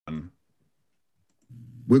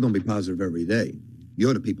We're going to be positive every day.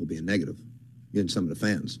 You're the people being negative. You're some of the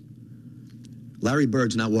fans. Larry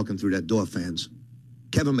Bird's not walking through that door, fans.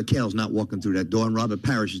 Kevin McHale's not walking through that door, and Robert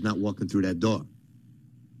Parrish is not walking through that door.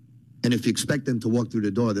 And if you expect them to walk through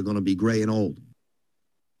the door, they're going to be gray and old.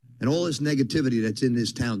 And all this negativity that's in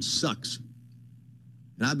this town sucks.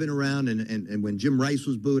 And I've been around, and when Jim Rice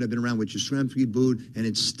was booed, I've been around with Yastrzemski booed, and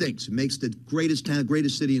it stinks. It makes the greatest town,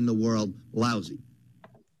 greatest city in the world lousy.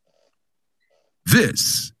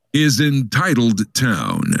 This is Entitled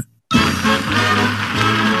Town.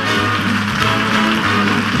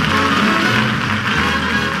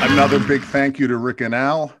 Another big thank you to Rick and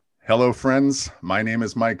Al. Hello, friends. My name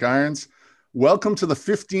is Mike Irons. Welcome to the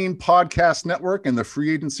 15 Podcast Network and the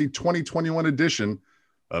Free Agency 2021 edition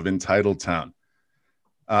of Entitled Town.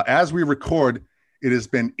 As we record, it has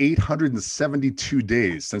been 872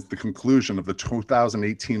 days since the conclusion of the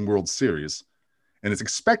 2018 World Series, and it's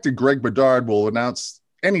expected Greg Bedard will announce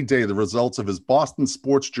any day the results of his Boston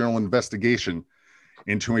Sports Journal investigation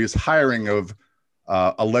into his hiring of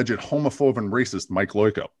alleged homophobe and racist Mike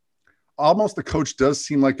Loico. Almost the coach does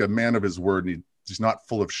seem like a man of his word, and he's not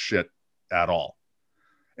full of shit at all.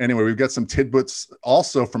 Anyway, we've got some tidbits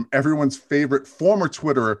also from everyone's favorite former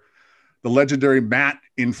Twitterer, the legendary Matt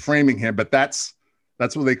in Framingham, but that's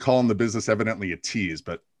what they call in the business, evidently a tease,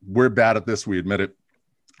 but we're bad at this, we admit it.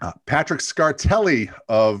 Patrick Scartelli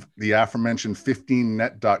of the aforementioned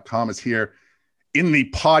 15net.com is here in the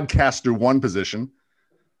podcaster one position.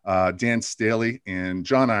 Dan Staley and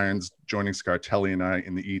John Irons joining Scartelli and I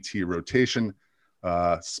in the ET rotation.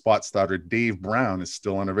 Spot starter Dave Brown is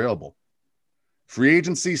still unavailable. Free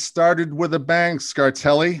agency started with a bang,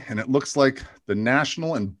 Scartelli, and it looks like the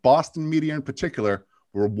national and Boston media in particular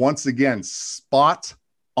were once again spot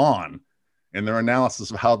on in their analysis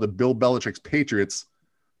of how the Bill Belichick's Patriots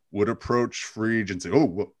would approach free agency.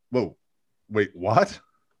 Oh, whoa, wait, what?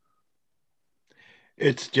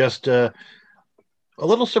 It's just a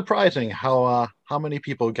little surprising how many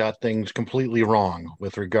people got things completely wrong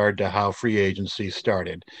with regard to how free agency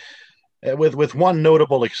started, with one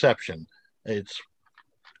notable exception. It's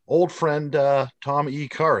old friend Tom E.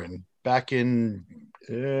 Curran back in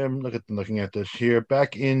looking at this here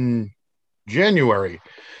back in January,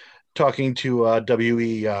 talking to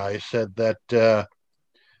WEI, said that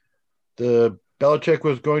the Belichick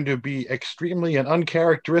was going to be extremely and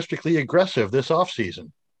uncharacteristically aggressive this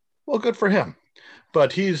offseason. Well, good for him.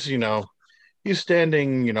 But he's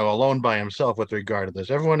standing, alone by himself with regard to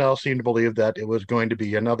this. Everyone else seemed to believe that it was going to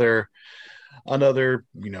be another,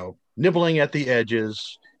 nibbling at the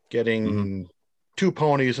edges, getting two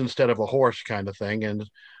ponies instead of a horse kind of thing. And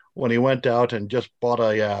when he went out and just bought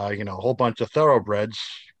a whole bunch of thoroughbreds,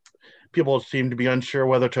 people seemed to be unsure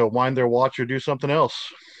whether to wind their watch or do something else.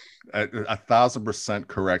 1,000%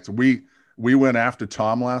 correct. We went after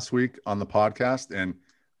Tom last week on the podcast, and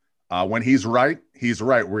when he's right, he's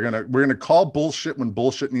right. We're gonna call bullshit when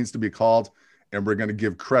bullshit needs to be called, and we're gonna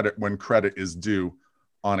give credit when credit is due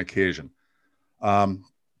on occasion.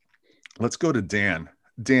 Let's go to Dan.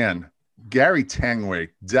 Dan, Gary Tangway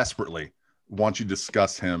desperately wants you to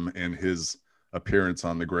discuss him and his appearance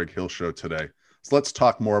on the Greg Hill Show today. So let's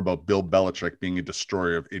talk more about Bill Belichick being a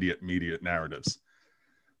destroyer of idiot media narratives.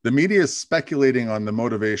 The media is speculating on the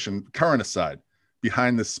motivation, current aside,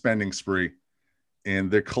 behind this spending spree. And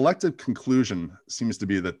their collective conclusion seems to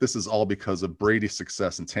be that this is all because of Brady's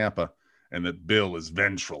success in Tampa and that Bill is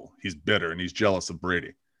vengeful. He's bitter and he's jealous of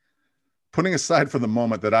Brady. Putting aside for the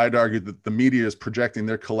moment that I'd argue that the media is projecting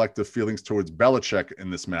their collective feelings towards Belichick in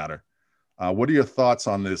this matter. What are your thoughts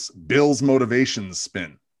on this Bill's motivations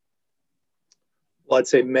spin? Well, I'd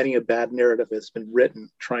say many a bad narrative has been written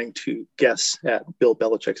trying to guess at Bill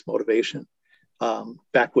Belichick's motivation.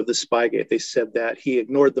 Back with the Spygate, they said that he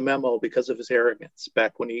ignored the memo because of his arrogance.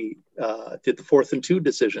 Back when he did the 4th and 2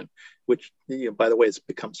 decision, which, by the way, has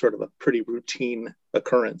become sort of a pretty routine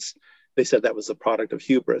occurrence. They said that was a product of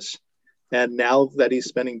hubris. And now that he's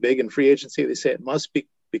spending big in free agency, they say it must be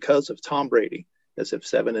because of Tom Brady, as if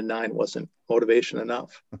 7 and 9 wasn't motivation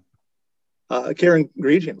enough. Karen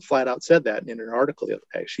Gregian flat out said that in an article the other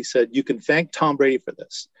day. She said, you can thank Tom Brady for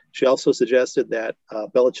this. She also suggested that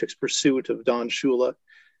Belichick's pursuit of Don Shula,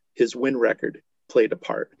 his win record, played a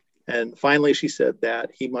part. And finally, she said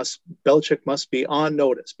that Belichick must be on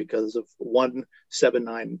notice because of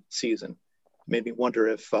 1-7-9 season. Made me wonder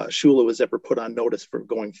if Shula was ever put on notice for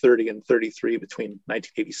going 30 and 33 between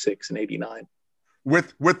 1986 and 89.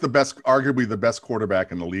 With arguably the best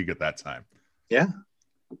quarterback in the league at that time. Yeah.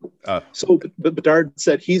 So Bedard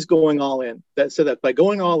said he's going all in. That said that by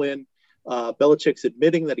going all in, Belichick's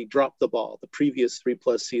admitting that he dropped the ball the previous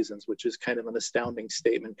 3+ seasons, which is kind of an astounding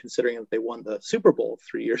statement considering that they won the Super Bowl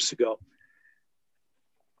 3 years ago.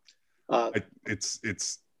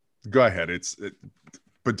 It's go ahead.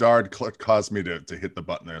 Bedard caused me to hit the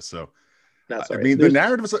button there. So I mean, the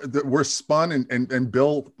narratives that were spun and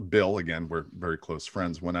Bill, again, we're very close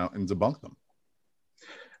friends, went out and debunked them.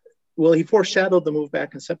 Well, he foreshadowed the move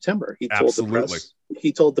back in September. He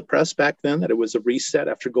told the press back then that it was a reset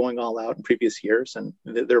after going all out in previous years. And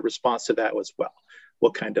their response to that was, well,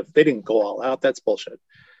 they didn't go all out. That's bullshit.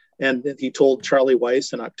 And he told Charlie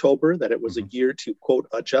Weiss in October that it was a year to, quote,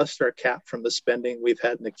 adjust our cap from the spending we've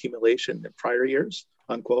had in accumulation in prior years,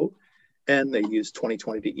 unquote. And they used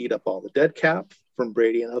 2020 to eat up all the dead cap from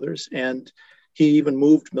Brady and others. And he even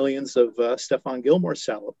moved millions of Stephon Gilmore's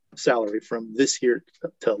salary from this year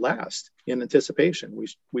to last in anticipation.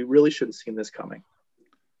 We really should have seen this coming.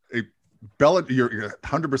 You're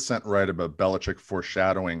 100% right about Belichick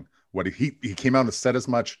foreshadowing what he came out and said as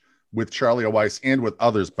much with Charlie Weiss and with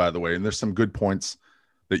others, by the way. And there's some good points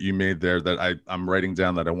that you made there that I'm writing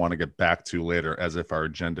down that I want to get back to later, as if our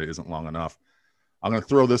agenda isn't long enough. I'm going to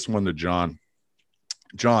throw this one to John.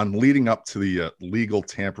 John, leading up to the legal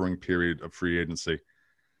tampering period of free agency,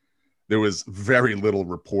 there was very little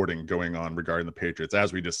reporting going on regarding the Patriots.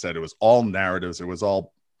 As we just said, it was all narratives. It was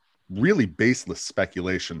all really baseless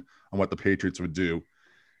speculation on what the Patriots would do.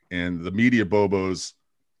 And the media bobos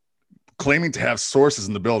claiming to have sources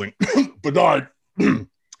in the building. Bedard,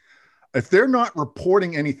 if they're not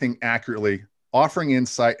reporting anything accurately, offering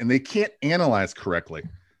insight, and they can't analyze correctly,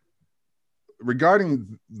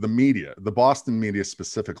 regarding the media, the Boston media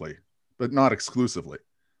specifically, but not exclusively,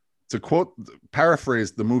 to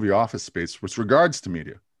paraphrase the movie Office Space, with regards to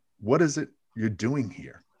media, what is it you're doing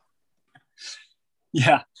here?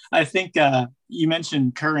 Yeah, I think you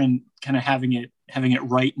mentioned Curran kind of having it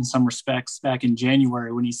right in some respects back in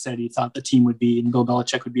January when he said he thought the team would be, and Bill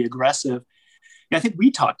Belichick would be aggressive. Yeah, I think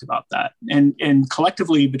we talked about that. And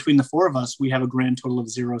collectively, between the four of us, we have a grand total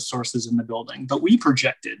of 0 sources in the building. But we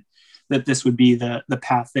projected that this would be the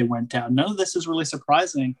path they went down. None of this is really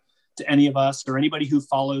surprising to any of us or anybody who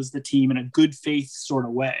follows the team in a good faith sort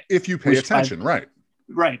of way. If you pay attention, right.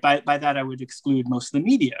 Right. By that, I would exclude most of the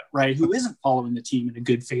media, right, who isn't following the team in a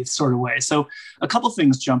good faith sort of way. So a couple of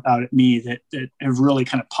things jump out at me that have really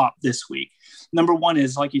kind of popped this week. Number one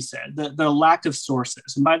is, like you said, the lack of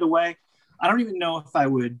sources. And by the way, I don't even know if I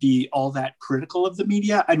would be all that critical of the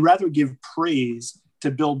media. I'd rather give praise to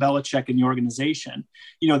Bill Belichick and the organization.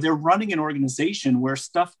 You know, they're running an organization where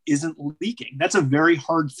stuff isn't leaking. That's a very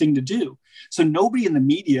hard thing to do. So nobody in the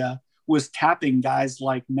media was tapping guys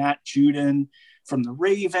like Matt Judon from the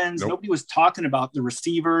Ravens. Nope. Nobody was talking about the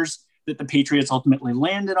receivers that the Patriots ultimately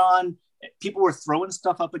landed on. People were throwing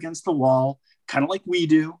stuff up against the wall, kind of like we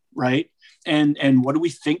do, right? And what do we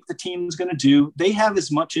think the team's going to do? They have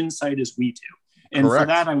as much insight as we do. And Correct. For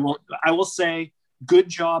that, I will say, good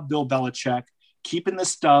job, Bill Belichick, keeping this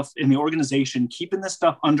stuff in the organization, keeping this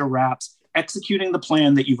stuff under wraps, executing the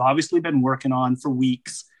plan that you've obviously been working on for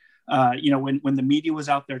weeks. When the media was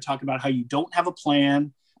out there talking about how you don't have a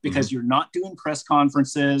plan because you're not doing press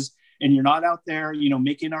conferences and you're not out there,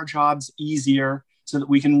 making our jobs easier so that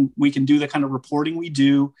we can do the kind of reporting we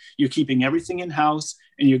do. You're keeping everything in-house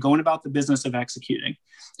and you're going about the business of executing.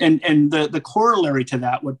 And the corollary to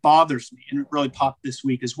that, what bothers me, and it really popped this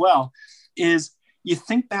week as well, is you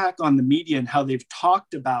think back on the media and how they've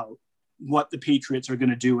talked about what the Patriots are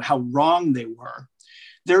going to do, how wrong they were.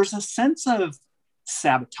 There's a sense of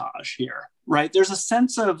sabotage here, right? There's a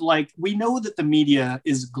sense of we know that the media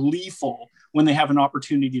is gleeful when they have an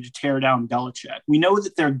opportunity to tear down Belichick. We know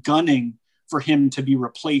that they're gunning for him to be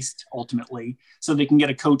replaced ultimately so they can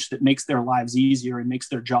get a coach that makes their lives easier and makes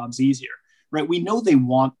their jobs easier, right? We know they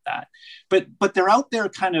want that, but they're out there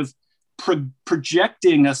kind of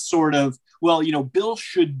projecting a sort of, Bill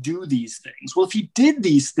should do these things. Well, if he did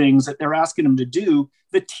these things that they're asking him to do,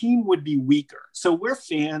 the team would be weaker. So we're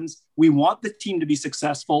fans. We want the team to be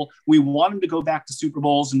successful. We want them to go back to Super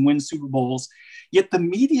Bowls and win Super Bowls. Yet the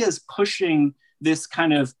media is pushing this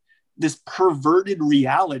perverted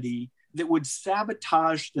reality that would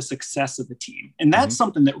sabotage the success of the team. And that's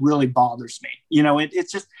something that really bothers me.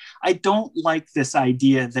 It's just, I don't like this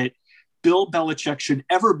idea that Bill Belichick should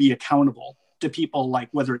ever be accountable to people like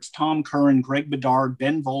whether it's Tom Curran, Greg Bedard,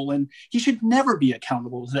 Ben Volen. He should never be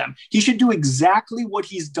accountable to them. He should do exactly what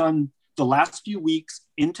he's done the last few weeks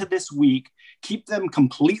into this week, keep them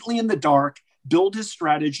completely in the dark, build his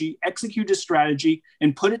strategy, execute his strategy,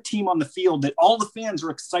 and put a team on the field that all the fans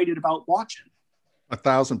are excited about watching.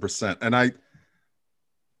 1,000%. And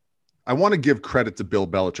I want to give credit to Bill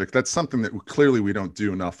Belichick. That's something that clearly we don't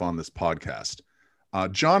do enough on this podcast.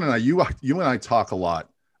 John and I, you and I talk a lot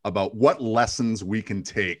about what lessons we can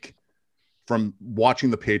take from watching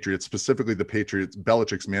the Patriots, specifically the Patriots,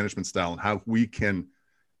 Belichick's management style, and how we can,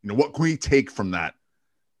 what can we take from that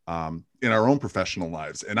in our own professional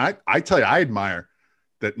lives. And I tell you, I admire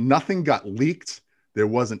that nothing got leaked. There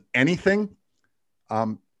wasn't anything.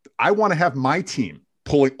 I want to have my team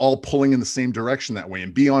pulling in the same direction that way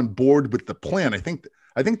and be on board with the plan. I think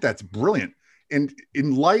that's brilliant. And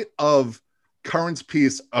in light of Curran's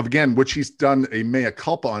piece of, again, which he's done a mea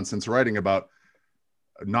culpa on since writing about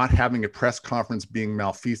not having a press conference being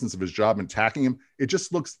malfeasance of his job and attacking him, it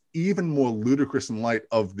just looks even more ludicrous in light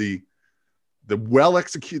of the well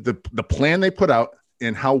executed, the plan they put out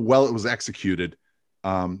and how well it was executed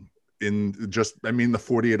the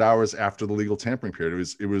 48 hours after the legal tampering period.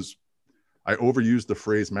 It was I overused the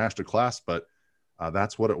phrase masterclass, but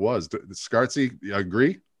that's what it was. Scartzy, you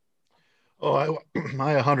agree? Oh, I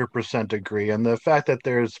 100% agree. And the fact that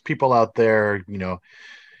there's people out there,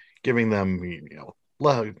 giving them,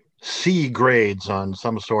 C grades on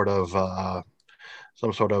some sort of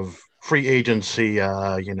free agency,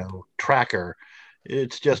 tracker.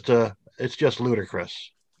 It's just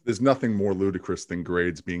ludicrous. There's nothing more ludicrous than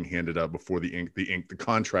grades being handed out before the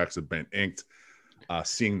contracts have been inked,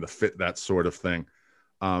 seeing the fit, that sort of thing.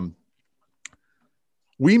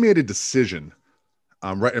 We made a decision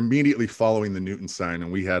right immediately following the Newton sign,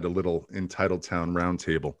 and we had a little Entitled Town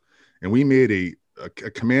roundtable, and we made a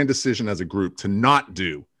command decision as a group to not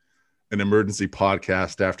do an emergency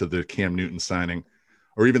podcast after the Cam Newton signing,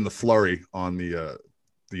 or even the flurry on the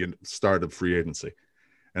start of free agency.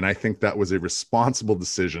 And I think that was a responsible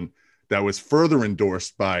decision that was further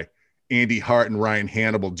endorsed by Andy Hart and Ryan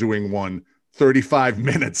Hannibal doing one 35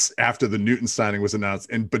 minutes after the Newton signing was announced,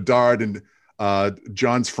 and Bedard and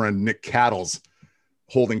John's friend Nick Cattles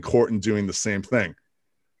holding court and doing the same thing.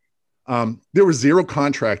 There were zero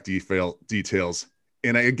contract details.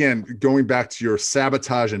 And again, going back to your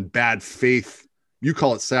sabotage and bad faith, you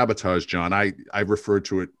call it sabotage, John. I referred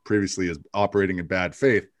to it previously as operating in bad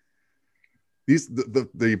faith.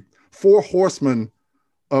 The four horsemen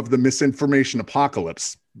of the misinformation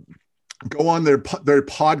apocalypse go on their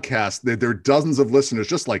podcast. There are dozens of listeners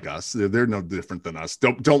just like us. They're no different than us.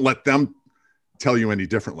 Don't let them tell you any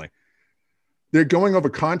differently. They're going over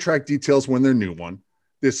contract details when they're new one.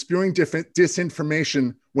 They're spewing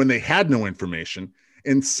disinformation when they had no information.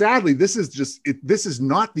 And sadly, this is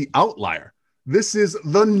not the outlier. This is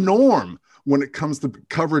the norm when it comes to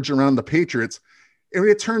coverage around the Patriots. And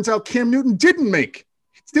it turns out Cam Newton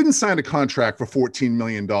didn't sign a contract for $14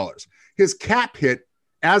 million. His cap hit,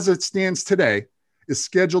 as it stands today, is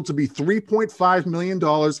scheduled to be $3.5 million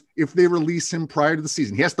if they release him prior to the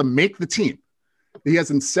season. He has to make the team. He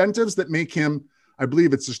has incentives that make him, I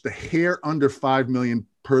believe it's just a hair under $5 million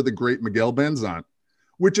per the great Miguel Benzan,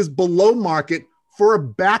 which is below market for a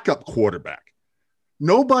backup quarterback.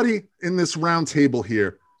 Nobody in this round table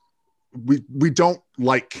here, we don't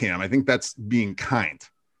like Cam. I think that's being kind.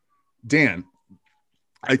 Dan,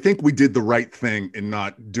 I think we did the right thing in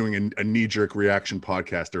not doing a knee-jerk reaction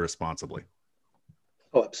podcast irresponsibly.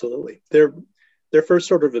 Oh, absolutely. Their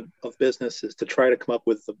first order of business is to try to come up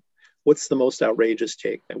with what's the most outrageous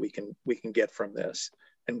take that we can get from this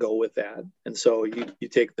and go with that. And so you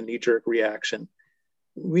take the knee-jerk reaction.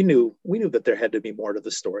 We knew that there had to be more to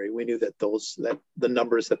the story. We knew that the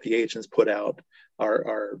numbers that the agents put out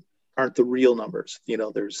aren't the real numbers.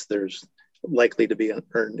 There's likely to be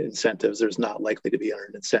earned incentives. There's not likely to be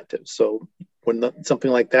earned incentives. So when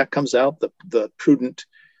something like that comes out, the prudent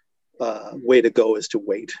way to go is to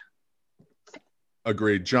wait.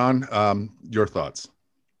 Agreed. John, your thoughts?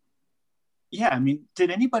 Yeah, I mean,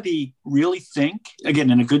 did anybody really think,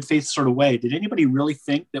 again, in a good faith sort of way, did anybody really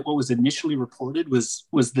think that what was initially reported was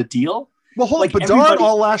the deal? Well, hold on. Bedard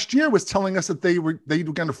all last year was telling us that they were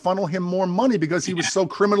going to funnel him more money because he was so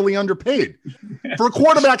criminally underpaid. For a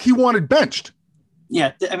quarterback he wanted benched.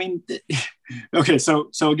 Yeah, I mean, okay, so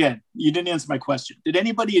again, you didn't answer my question. Did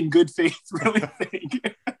anybody in good faith really think?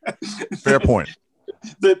 Fair point.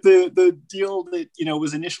 The deal that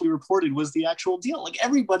was initially reported was the actual deal. Like,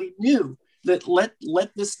 everybody knew that let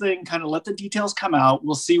this thing kind of let the details come out.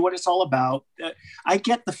 We'll see what it's all about. I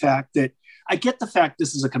get the fact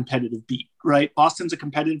this is a competitive beat, right? Boston's a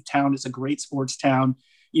competitive town. It's a great sports town.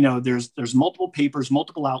 There's multiple papers,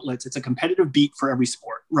 multiple outlets. It's a competitive beat for every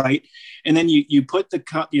sport, right? And then you put the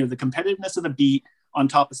competitiveness of the beat on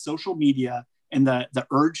top of social media and the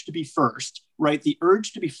urge to be first, right? The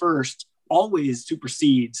urge to be first always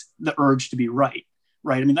supersedes the urge to be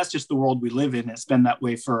right? I mean, that's just the world we live in. It's been that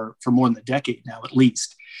way for more than a decade now, at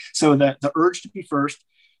least. So the urge to be first,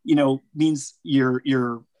 means you're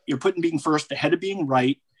putting being first ahead of being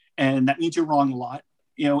right, and that means you're wrong a lot.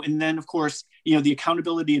 And then of course, the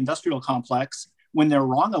accountability industrial complex, when they're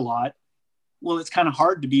wrong a lot, well, it's kind of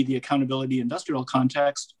hard to be the accountability industrial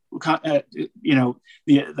context, the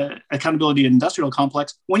accountability industrial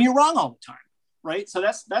complex when you're wrong all the time, right? So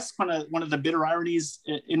that's kind of one of the bitter ironies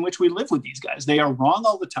in which we live with these guys. They are wrong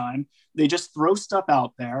all the time. They just throw stuff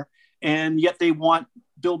out there, and yet they want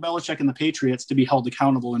Bill Belichick and the Patriots to be held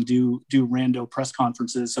accountable and do rando press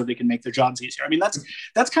conferences so they can make their jobs easier. I mean,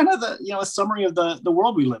 that's kind of a summary of the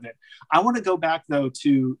world we live in. I want to go back though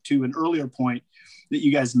to an earlier point that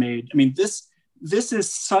you guys made. I mean, this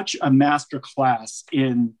is such a master class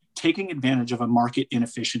in taking advantage of a market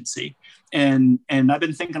inefficiency. And I've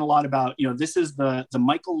been thinking a lot about, this is the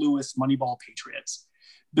Michael Lewis Moneyball Patriots.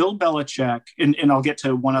 Bill Belichick, and I'll get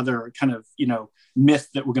to one other kind of, myth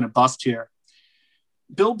that we're going to bust here.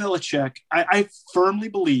 Bill Belichick, I firmly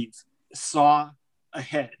believe, saw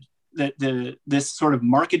ahead that this sort of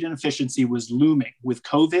market inefficiency was looming with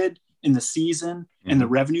COVID in the season and the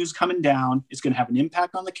revenues coming down. It's going to have an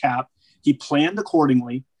impact on the cap. He planned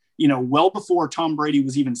accordingly, well before Tom Brady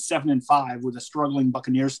was even 7-5 with a struggling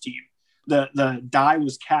Buccaneers team. The die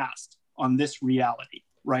was cast on this reality,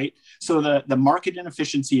 right? So the market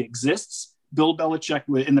inefficiency exists. Bill Belichick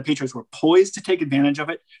and the Patriots were poised to take advantage of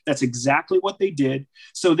it. That's exactly what they did.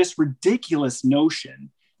 So this ridiculous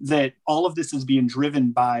notion that all of this is being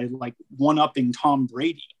driven by like one-upping Tom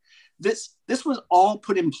Brady, this was all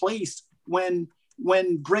put in place when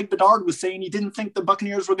Greg Bedard was saying he didn't think the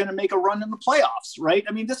Buccaneers were going to make a run in the playoffs, right?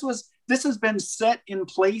 I mean, this has been set in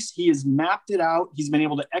place. He has mapped it out. He's been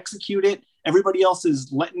able to execute it. Everybody else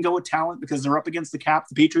is letting go of talent because they're up against the cap.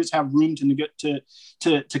 The Patriots have room to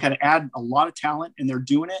kind of add a lot of talent, and they're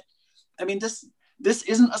doing it. I mean, this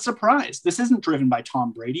isn't a surprise. This isn't driven by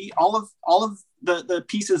Tom Brady. All of the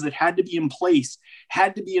pieces that had to be in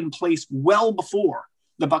place well before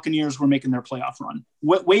the Buccaneers were making their playoff run,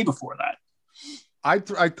 way before that.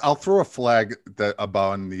 I'll throw a flag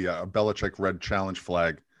on the Belichick Red Challenge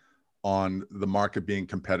flag on the market being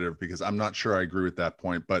competitive, because I'm not sure I agree with that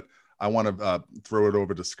point, but I want to throw it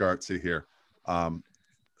over to Scartzy here.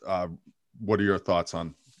 What are your thoughts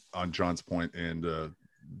on John's point and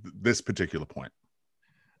this particular point?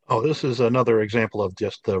 Oh, this is another example of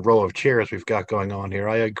just the row of chairs we've got going on here.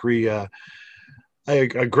 I agree. I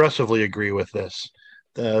aggressively agree with this.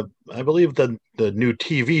 I believe the new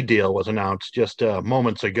TV deal was announced just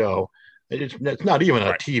moments ago. It's not even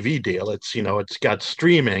a TV deal. It's it's got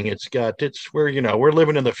streaming. We're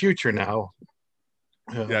living in the future now.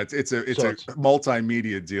 Yeah, it's a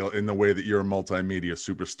multimedia deal in the way that you're a multimedia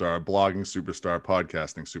superstar, blogging superstar,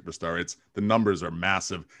 podcasting superstar. The numbers are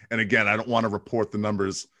massive. And again, I don't want to report the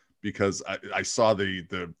numbers because I saw the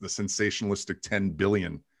sensationalistic 10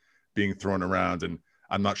 billion being thrown around, and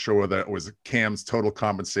I'm not sure whether it was Cam's total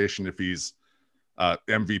compensation if he's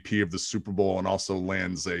MVP of the Super Bowl and also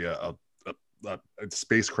lands a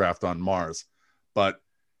spacecraft on Mars. But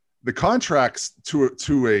the contracts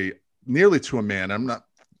nearly to a man, I'm not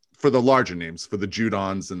for the larger names, for the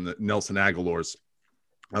Judons and the Nelson Aguilars.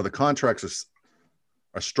 Now the contracts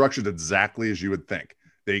are structured exactly as you would think.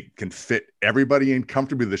 They can fit everybody in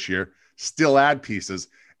comfortably this year, still add pieces.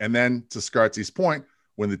 And then to Scartzy's point,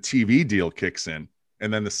 when the TV deal kicks in,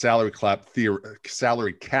 and then the salary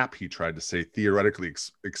cap, he tried to say, theoretically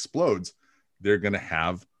explodes, they're going to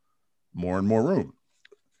have more and more room.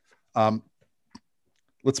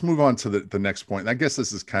 Let's move on to the next point. And I guess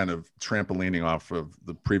this is kind of trampolining off of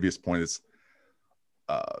the previous point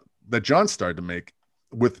that John started to make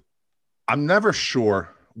with, I'm never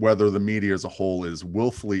sure whether the media as a whole is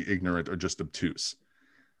willfully ignorant or just obtuse.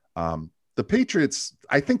 The Patriots,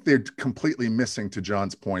 I think they're completely missing, to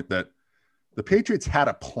John's point, that the Patriots had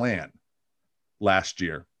a plan last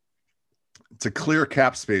year to clear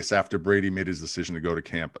cap space after Brady made his decision to go to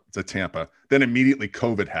Tampa. Then immediately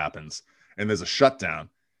COVID happens and there's a shutdown.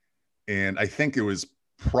 And I think it was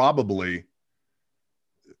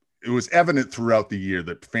evident throughout the year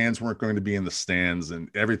that fans weren't going to be in the stands and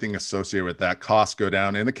everything associated with that. Costs go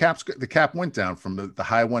down, and the cap went down from the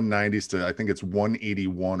high 190s to, I think it's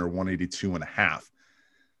 181 or 182 and a half.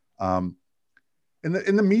 And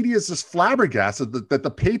the media is just flabbergasted that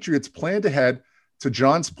the Patriots planned ahead. To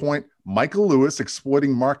John's point, Michael Lewis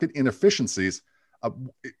exploiting market inefficiencies.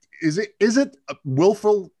 Is it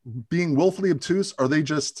being willfully obtuse? Or are they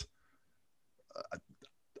just?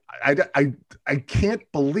 I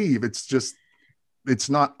can't believe it's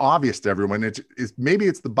not obvious to everyone. Maybe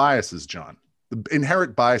it's the biases, John, the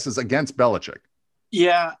inherent biases against Belichick.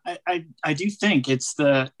 Yeah, I do think it's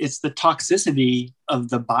the toxicity of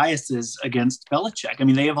the biases against Belichick. I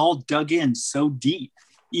mean, they have all dug in so deep.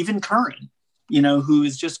 Even Curran, who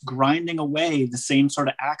is just grinding away the same sort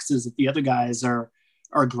of axes that the other guys are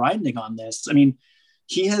grinding on this. I mean,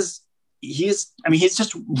 he's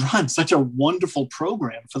just run such a wonderful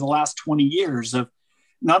program for the last 20 years of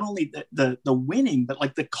not only the winning, but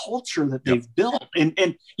like the culture that they've built.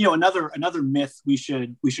 And another myth we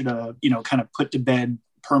should kind of put to bed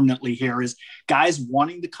permanently here is guys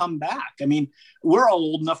wanting to come back. I mean, we're all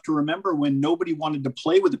old enough to remember when nobody wanted to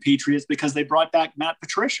play with the Patriots because they brought back Matt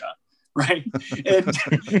Patricia. Right.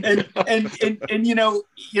 And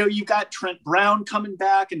you've got Trent Brown coming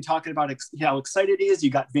back and talking about how excited he is. You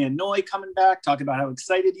got Van Noy coming back, talking about how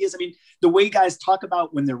excited he is. I mean, the way guys talk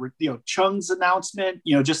about when they're, Chung's announcement,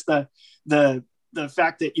 just the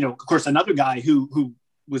fact that, of course, another guy who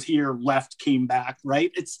was here, left, came back.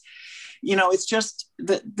 Right. It's just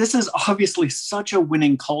that this is obviously such a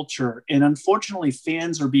winning culture. And unfortunately,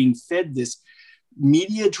 fans are being fed this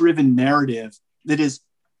media driven narrative that is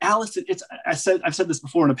Alice. I've said this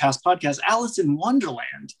before in a past podcast, Alice in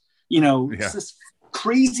Wonderland, it's this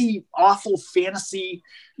crazy, awful fantasy,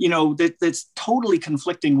 that's totally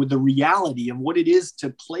conflicting with the reality of what it is to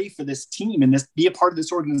play for this team and be a part of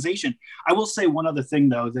this organization. I will say one other thing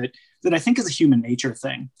though, that I think is a human nature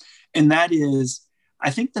thing. And that is, I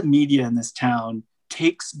think the media in this town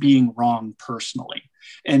takes being wrong personally.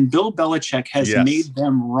 And Bill Belichick has made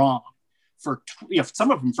them wrong for some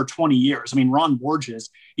of them for 20 years. I mean, Ron Borges,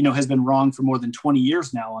 has been wrong for more than 20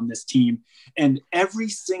 years now on this team. And every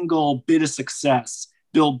single bit of success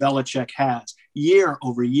Bill Belichick has year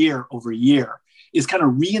over year over year is kind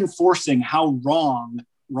of reinforcing how wrong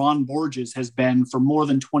Ron Borges has been for more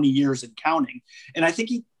than 20 years and counting. And I think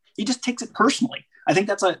he just takes it personally. I think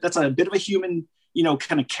that's a bit of a human,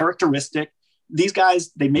 kind of characteristic. These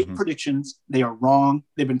guys, they make predictions. They are wrong.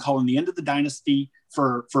 They've been calling the end of the dynasty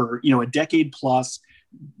for a decade plus.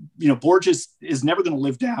 Borges is never going to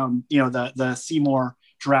live down, the Seymour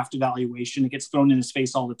draft evaluation. It gets thrown in his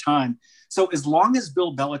face all the time. So as long as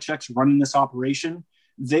Bill Belichick's running this operation,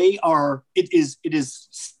 it is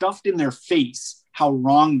stuffed in their face how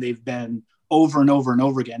wrong they've been over and over and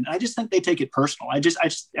over again. And I just think they take it personal. I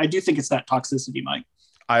do think it's that toxicity, Mike.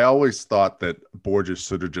 I always thought that Borges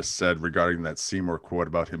should have just said regarding that Seymour quote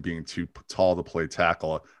about him being too tall to play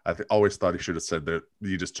tackle. I always thought he should have said that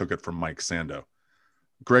he just took it from Mike Sando.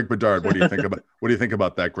 Greg Bedard, what do you think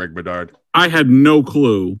about that, Greg Bedard? I had no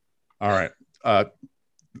clue. All right.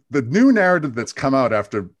 The new narrative that's come out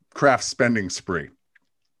after Kraft's spending spree,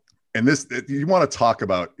 and this, you want to talk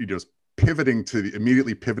about just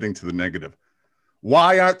immediately pivoting to the negative.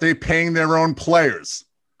 Why aren't they paying their own players,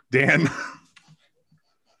 Dan?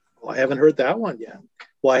 Well, I haven't heard that one yet.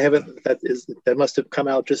 Well, I haven't. That must have come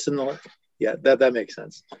out just in the. Yeah, that makes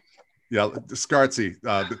sense. Yeah, Scartzy,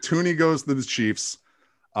 the Tooney goes to the Chiefs.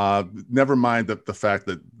 Never mind the fact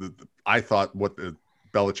that I thought what the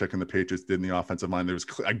Belichick and the Patriots did in the offensive line, there was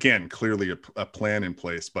clearly a plan in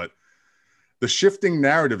place, but the shifting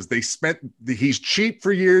narratives, he's cheap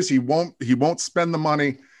for years. He won't spend the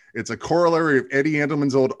money. It's a corollary of Eddie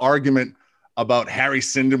Andelman's old argument about Harry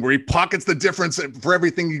Sinden, where he pockets the difference for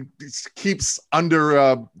everything he keeps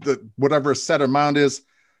under whatever a set amount is.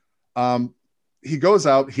 He goes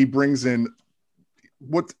out, he brings in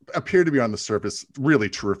what appear to be on the surface really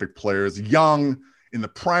terrific players, young, in the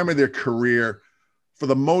prime of their career, for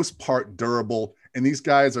the most part durable. And these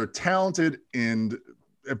guys are talented and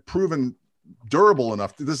have proven durable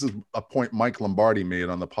enough. This is a point Mike Lombardi made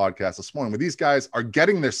on the podcast this morning, where these guys are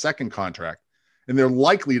getting their second contract and they're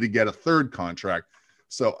likely to get a third contract.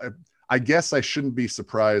 So I guess I shouldn't be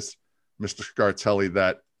surprised, Mr. Scartelli,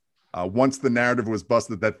 that once the narrative was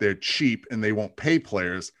busted that they're cheap and they won't pay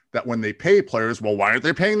players, that when they pay players, well, why aren't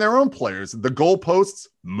they paying their own players? The goalposts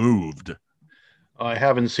moved. I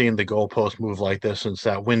haven't seen the goalpost move like this since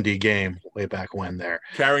that windy game way back when there.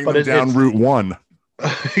 Carrying them down Route 1.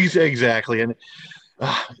 Exactly. And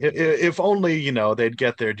if only, they'd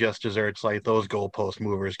get their just desserts like those goalpost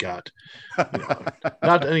movers got.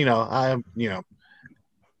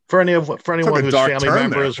 For anyone whose family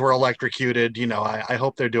members were electrocuted, I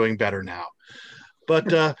hope they're doing better now.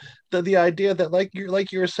 But the idea that, like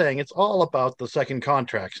you were saying, it's all about the second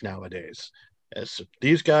contracts nowadays. As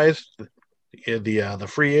these guys, the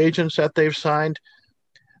free agents that they've signed,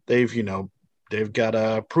 they've got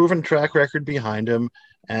a proven track record behind them,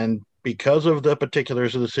 and because of the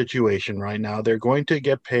particulars of the situation right now, they're going to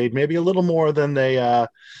get paid maybe a little more than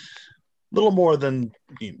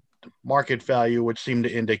market value would seem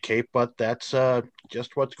to indicate, but that's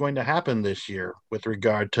just what's going to happen this year with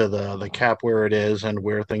regard to the cap where it is and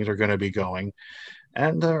where things are going to be going.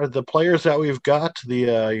 And the players that we've got,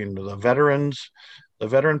 the veterans, the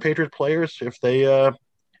veteran Patriot players, if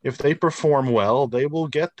they perform well, they will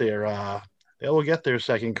get their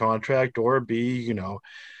second contract or be,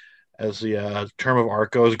 as the term of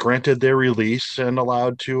art goes, granted their release and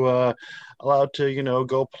allowed to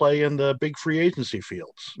go play in the big free agency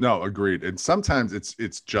fields. No, agreed. And sometimes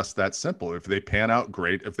it's just that simple. If they pan out,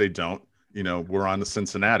 great. If they don't, we're on to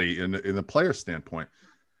Cincinnati in the player standpoint.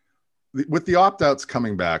 With the opt-outs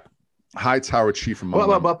coming back, Hightower chief among them.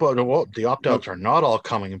 The opt-outs are not all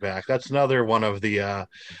coming back. That's another one of the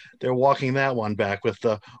they're walking that one back with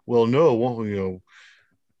the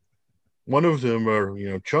one of them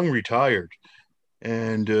are Chung retired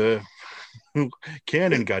and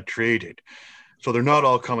Cannon got traded. So they're not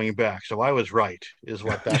all coming back. So I was right, is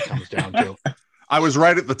what that comes down to. I was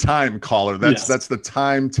right at the time, caller. That's the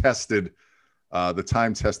time-tested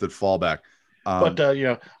fallback.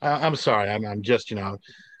 I'm sorry. I'm just,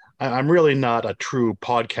 I'm really not a true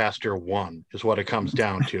podcaster one, is what it comes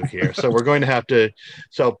down to here. So we're going to have to.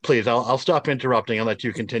 So please, I'll stop interrupting and let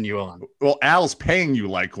you continue on. Well, Al's paying you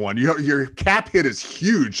like one. Your cap hit is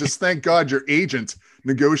huge. Just thank God your agent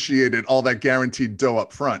negotiated all that guaranteed dough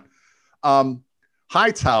up front.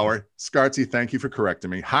 Hightower, Scartzy, thank you for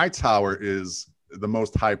correcting me. Hightower is the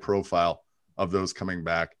most high profile of those coming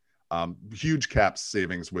back. Huge cap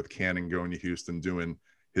savings with Cannon going to Houston, doing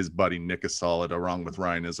his buddy Nick a solid along with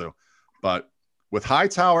Ryan Izzo. But with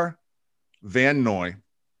Hightower, Van Noy,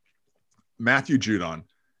 Matthew Judon,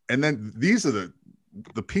 and then these are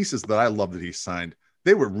the pieces that I love that he signed.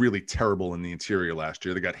 They were really terrible in the interior last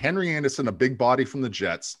year. They got Henry Anderson, a big body from the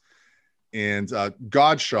Jets, and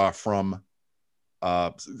Godshaw from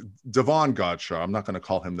Devon Godshaw. I'm not going to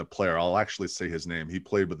call him the player. I'll actually say his name. He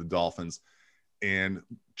played with the Dolphins. And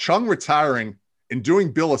Chung retiring and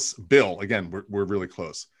doing Bill, again, we're really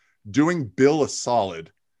close, doing Bill a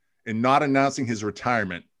solid and not announcing his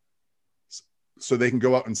retirement so they can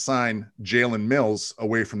go out and sign Jalen Mills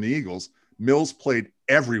away from the Eagles. Mills played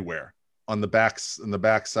everywhere on the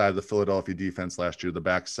backside of the Philadelphia defense last year, the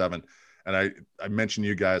back seven. And I mentioned to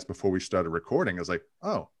you guys before we started recording, I was like,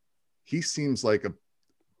 oh, he seems like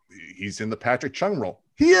he's in the Patrick Chung role.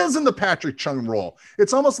 He is in the Patrick Chung role.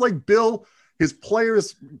 It's almost like Bill, his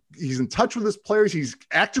players, he's in touch with his players. He's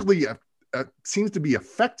actually seems to be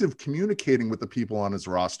effective communicating with the people on his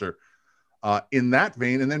roster in that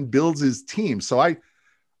vein, and then builds his team. So I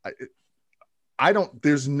don't,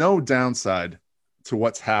 there's no downside to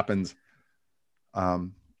what's happened,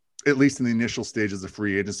 at least in the initial stages of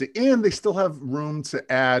free agency. And they still have room to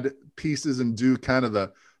add pieces and do kind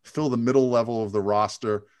of fill the middle level of the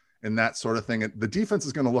roster and that sort of thing. And the defense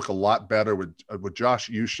is going to look a lot better with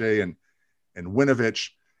Josh Uche and Winovich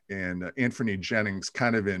and Anthony Jennings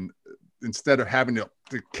kind of instead of having to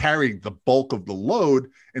carry the bulk of the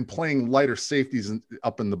load and playing lighter safeties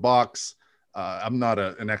up in the box. I'm not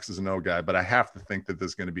an X's and O guy, but I have to think that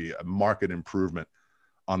there's going to be a market improvement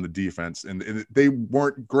on the defense. And they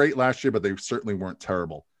weren't great last year, but they certainly weren't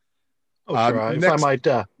terrible. Oh, sure. If I might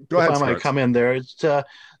come in there,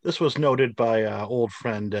 this was noted by old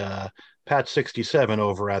friend Pat 67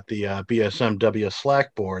 over at the BSMW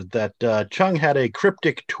Slack board that Chung had a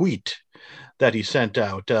cryptic tweet that he sent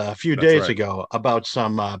out a few days ago about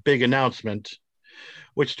some big announcement,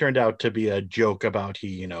 which turned out to be a joke about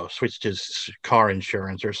he switched his car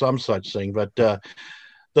insurance or some such thing. But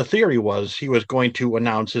the theory was he was going to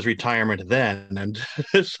announce his retirement then, and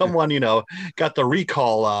someone got the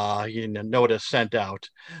recall notice sent out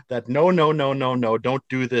that no, don't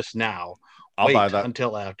do this now. I'll buy that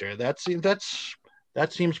until after. That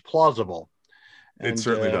seems plausible. And, it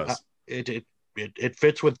certainly does. It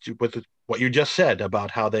fits with what you just said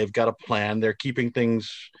about how they've got a plan. They're keeping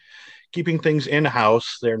things in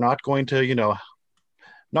house. They're not going to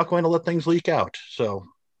let things leak out. So,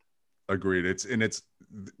 agreed.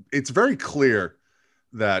 It's very clear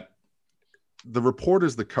that the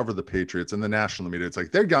reporters that cover the Patriots and the national media, it's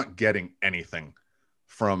like they're not getting anything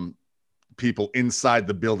from people inside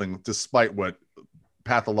the building, despite what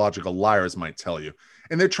pathological liars might tell you.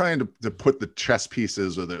 And they're trying to put the chess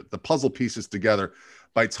pieces or the puzzle pieces together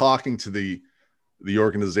by talking to the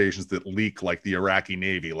organizations that leak, like the Iraqi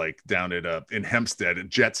Navy, like down in Hempstead at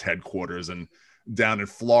Jets headquarters, and down in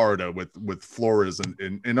Florida with Flores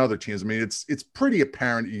and other teams. I mean, it's pretty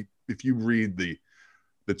apparent if you read the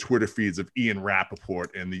Twitter feeds of Ian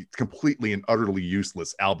Rappaport and the completely and utterly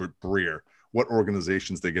useless Albert Breer, what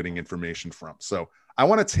organizations they're getting information from. So I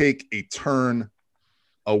want to take a turn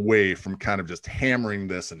away from kind of just hammering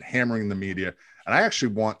this and hammering the media. And I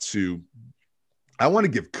actually want to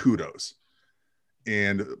give kudos.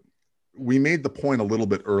 And we made the point a little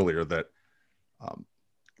bit earlier that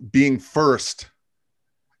being first,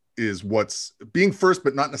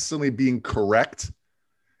 but not necessarily being correct,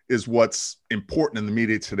 is what's important in the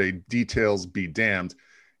media today. Details be damned.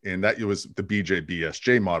 And that was the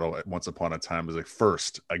BJBSJ model at once upon a time, was like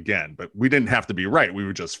first again, but we didn't have to be right. We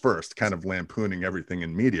were just first, kind of lampooning everything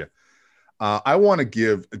in media. I want to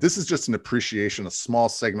give, this is just an appreciation, a small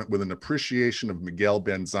segment with an appreciation of Miguel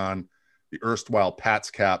Benzan, the erstwhile Pats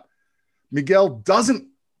cap. Miguel doesn't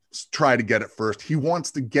try to get it first. He wants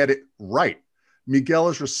to get it right. Miguel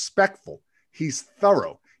is respectful. He's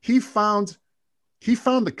thorough. He found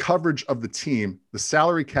the coverage of the team, the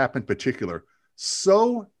salary cap in particular,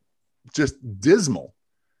 so just dismal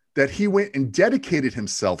that he went and dedicated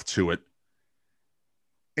himself to it.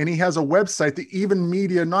 And he has a website that even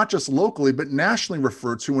media, not just locally, but nationally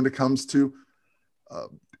refer to when it comes to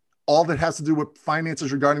all that has to do with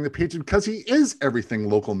finances regarding the Patriots, because he is everything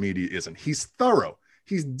local media isn't. He's thorough.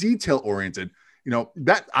 He's detail oriented. You know,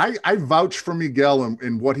 that I vouch for Miguel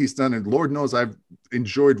and what he's done. And Lord knows I've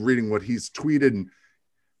enjoyed reading what he's tweeted. And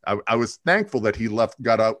I was thankful that he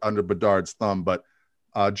got out under Bedard's thumb. But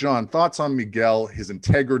John, thoughts on Miguel, his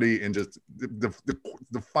integrity, and just the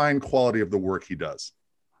fine quality of the work he does?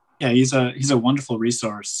 Yeah, he's a wonderful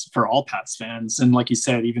resource for all Pats fans. And like you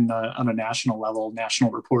said, even on a national level, national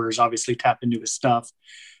reporters obviously tap into his stuff.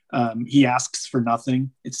 He asks for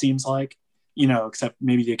nothing, it seems like, except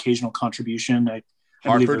maybe the occasional contribution.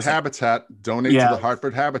 Hartford Habitat, donate to the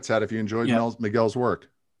Hartford Habitat if you enjoyed Miguel's work.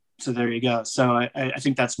 So there you go. So I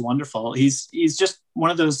think that's wonderful. He's just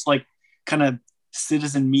one of those like kind of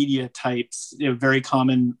citizen media types, very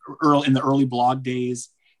common in the early blog days.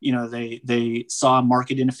 They saw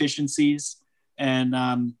market inefficiencies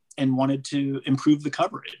and wanted to improve the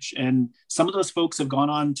coverage. And some of those folks have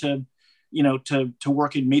gone on to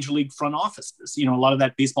work in major league front offices. A lot of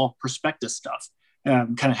that baseball prospectus stuff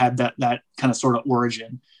kind of had that kind of sort of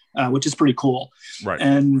origin, which is pretty cool. Right.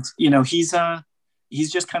 And, he's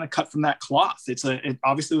just kind of cut from that cloth. It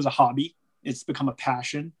obviously was a hobby. It's become a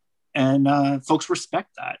passion, and folks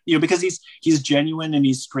respect that, because he's genuine and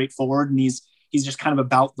he's straightforward, and he's just kind of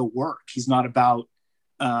about the work. He's not about,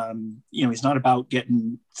 he's not about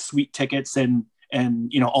getting sweet tickets and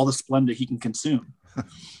all the splendor he can consume.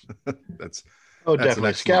 That's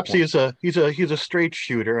definitely. Scapsy he's a straight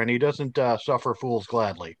shooter, and he doesn't suffer fools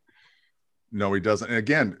gladly. No, he doesn't. And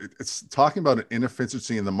again, it's talking about an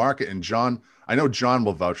inefficiency in the market. And John, I know John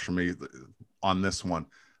will vouch for me on this one.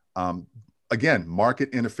 Again, market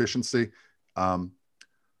inefficiency.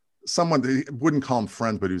 Someone, they wouldn't call him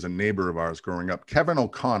friends, but he was a neighbor of ours growing up, Kevin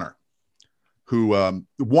O'Connor, who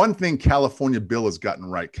one thing California Bill has gotten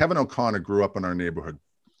right. Kevin O'Connor grew up in our neighborhood.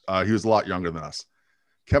 He was a lot younger than us.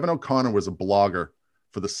 Kevin O'Connor was a blogger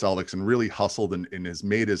for the Celtics and really hustled and has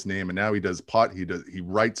made his name. And now he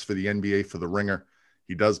writes for the NBA, for the Ringer.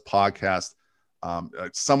 He does podcasts.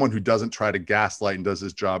 Someone who doesn't try to gaslight and does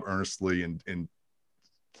his job earnestly and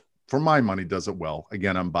for my money does it well.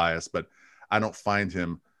 Again, I'm biased, but I don't find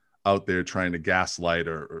him out there trying to gaslight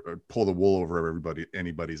or pull the wool over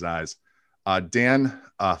anybody's eyes. Dan,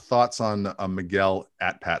 thoughts on Miguel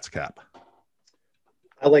at Pat's Cap?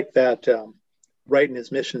 I like that. Right in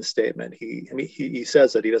his mission statement, he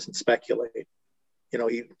says that he doesn't speculate.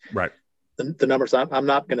 Right. The numbers. I'm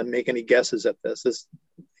not going to make any guesses at this.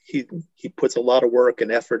 He puts a lot of work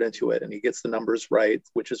and effort into it, and he gets the numbers right,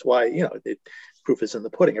 which is why the proof is in the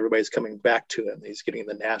pudding. Everybody's coming back to him. He's getting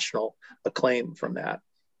the national acclaim from that,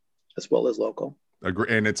 as well as local.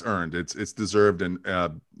 And it's earned. It's deserved.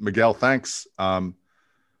 And Miguel, thanks.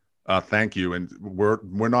 Thank you. And we're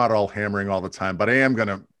not all hammering all the time, but I am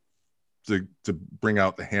going to bring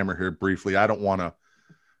out the hammer here briefly. I don't want to.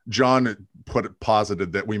 John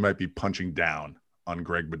posited that we might be punching down on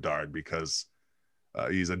Greg Bedard because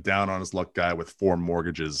he's a down on his luck guy with 4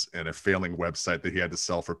 mortgages and a failing website that he had to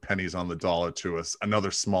sell for pennies on the dollar to us,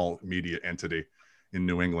 another small media entity in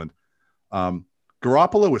New England.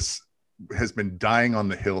 Garoppolo has been dying on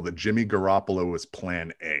the hill that Jimmy Garoppolo was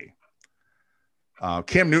plan A.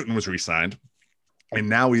 Cam Newton was re-signed, and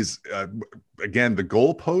now he's again, the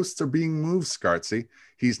goalposts are being moved, Scartzy.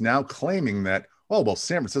 He's now claiming that,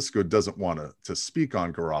 San Francisco doesn't want to speak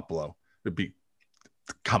on Garoppolo. It'd be,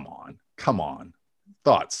 come on.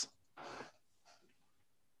 Thoughts?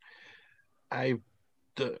 I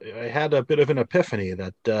had a bit of an epiphany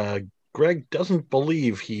that Greg doesn't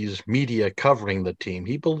believe he's media covering the team.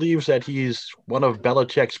 He believes that he's one of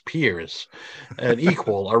Belichick's peers, an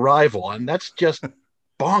equal, a rival, and that's just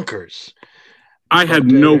bonkers. I had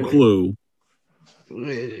no clue.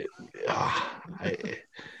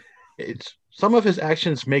 It's some of his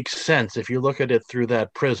actions make sense if you look at it through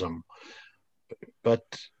that prism, but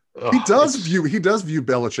he does view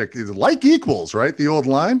Belichick like equals, right? The old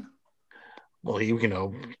line. Well, he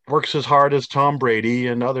works as hard as Tom Brady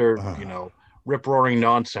and other rip roaring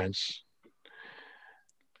nonsense.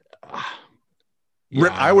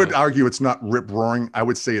 I would argue it's not rip roaring. I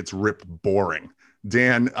would say it's rip boring.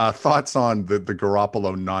 Dan, thoughts on the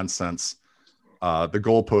Garoppolo nonsense, the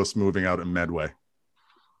goalpost moving out in Medway?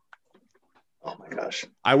 Oh my gosh!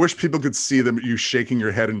 I wish people could see you shaking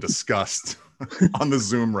your head in disgust on the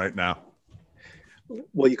Zoom right now.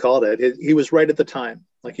 Well, you called it. He was right at the time,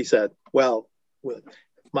 like he said. Well,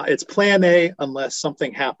 it's Plan A unless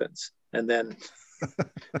something happens, and then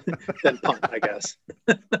then punt, I guess.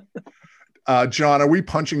 John, are we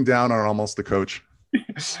punching down on Almost the Coach?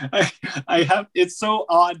 I have. It's so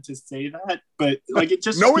odd to say that, but like it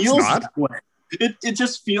just no, feels it's not. That way. It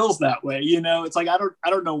just feels that way. It's like I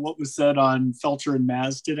don't know what was said on Felcher and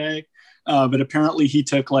Maz today, but apparently he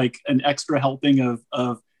took like an extra helping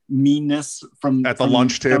of meanness from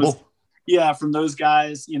lunch table. From those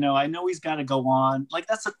guys. I know he's got to go on. Like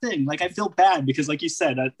that's the thing. Like I feel bad because, like you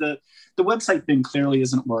said, the website thing clearly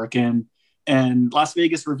isn't working, and Las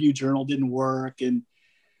Vegas Review Journal didn't work, and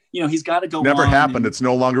he's got to go. Never happened. It's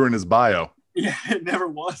no longer in his bio. Yeah, it never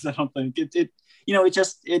was. I don't think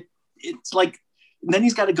it's like, and then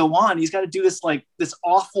he's got to go on. He's got to do this like this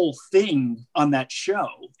awful thing on that show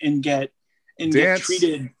and get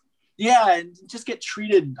treated. Yeah, and just get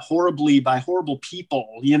treated horribly by horrible people,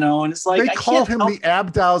 and it's like they call him the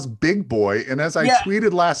Abdow's big boy. And as I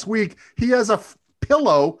tweeted last week, he has a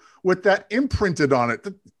pillow with that imprinted on it.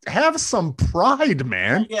 Have some pride,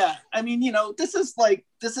 man. Yeah, I mean, this is like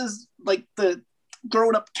the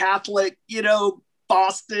growing up Catholic,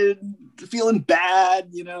 Boston, feeling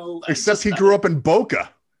bad, Except he grew up in Boca.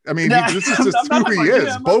 I mean, this is just who he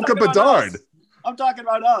is. Boca Bedard. I'm talking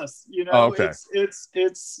about us, okay. It's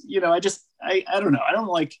I don't know. I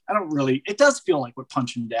don't really, it does feel like we're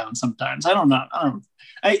punching down sometimes. I don't know.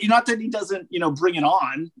 Not that he doesn't, bring it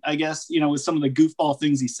on, I guess, with some of the goofball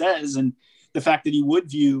things he says and the fact that he would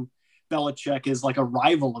view Belichick as like a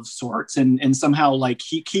rival of sorts. And somehow like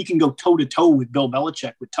he can go toe to toe with Bill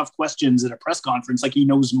Belichick with tough questions at a press conference. Like he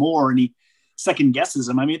knows more and he second guesses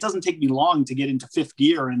him. I mean, it doesn't take me long to get into fifth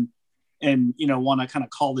gear and want to kind of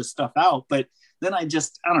call this stuff out. But then I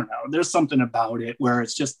don't know. There's something about it where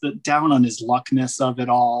it's just the down on his luckness of it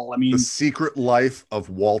all. I mean, the secret life of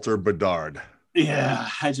Walter Bedard. Yeah,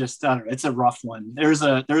 I don't know. It's a rough one. There's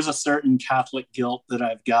a certain Catholic guilt that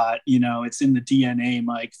I've got. It's in the DNA,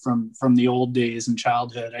 Mike, from the old days and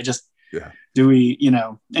childhood. Do we,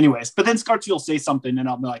 anyways, but then Scartelli will say something and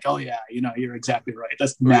I'll be like, oh yeah, you're exactly right.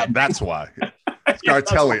 That's mad. Yeah, that's why.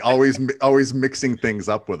 Scartelli always mixing things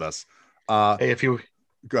up with us. Hey,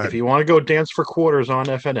 go ahead. If you want to go dance for quarters on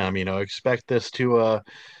FNM,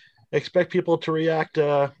 expect people to react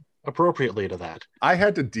appropriately to that. I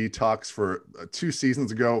had to detox for 2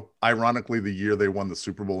 seasons ago. Ironically, the year they won the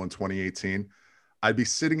Super Bowl in 2018, I'd be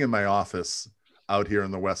sitting in my office out here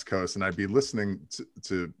on the West Coast, and I'd be listening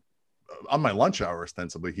to on my lunch hour.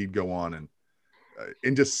 Ostensibly, he'd go on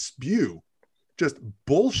and just spew just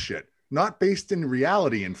bullshit, not based in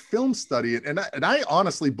reality and film study. And I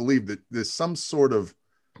honestly believe that there's some sort of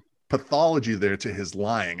pathology there to his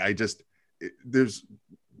lying. There's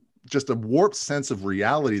just a warped sense of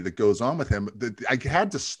reality that goes on with him. That I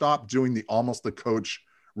had to stop doing the Almost the Coach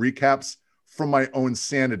recaps for my own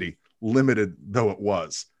sanity, limited though it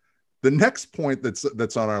was. The next point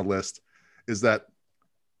that's on our list is that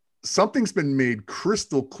something's been made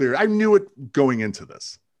crystal clear. I knew it going into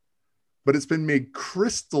this, but it's been made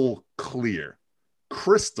crystal clear.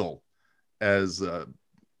 Crystal, as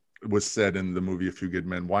was said in the movie A Few Good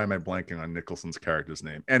Men. Why am I blanking on Nicholson's character's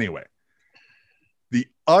name? Anyway, the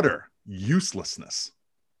utter uselessness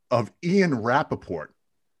of Ian Rapoport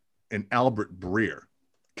and Albert Breer.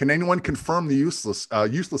 Can anyone confirm the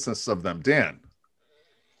uselessness of them? Dan?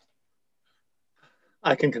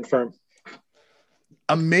 I can confirm.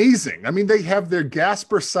 Amazing. I mean, they have their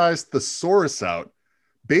Gasper-sized thesaurus out.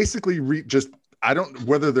 Basically, I don't know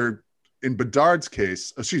whether they're in Bedard's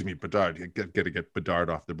case. Excuse me, Bedard. Got to get Bedard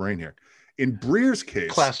off the brain here. In Breer's case,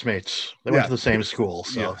 classmates. They went to the same school.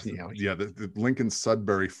 So the Lincoln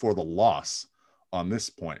Sudbury for the loss on this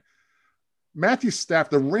point. Matthew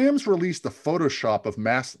Stafford. The Rams released a Photoshop of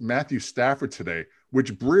Matthew Stafford today,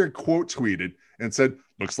 which Breer quote tweeted and said,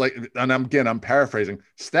 "Looks like," and I'm paraphrasing,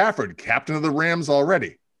 "Stafford, captain of the Rams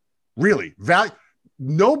already." Really,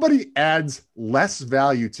 nobody adds less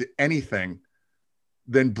value to anything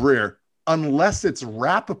than Breer, unless it's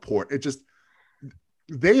Rapoport,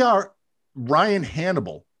 they are Ryan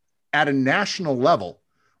Hannibal at a national level.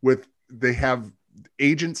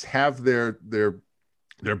 Agents have their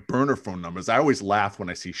burner phone numbers. I always laugh when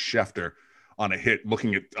I see Schefter on a hit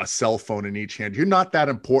looking at a cell phone in each hand. You're not that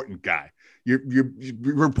important, guy. You're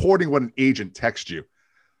reporting what an agent texts you.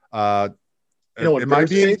 In Breer's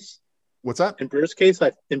case, what's that? In Breer's case,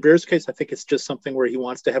 I think it's just something where he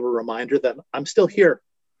wants to have a reminder that I'm still here,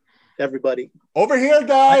 everybody. Over here,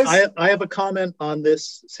 guys. I have a comment on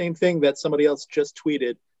this same thing that somebody else just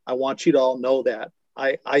tweeted. I want you to all know that.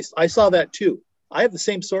 I saw that too. I have the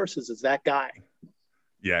same sources as that guy.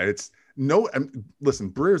 Yeah,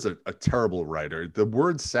 listen, Breer's a terrible writer. The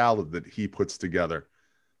word salad that he puts together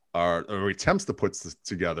or attempts to put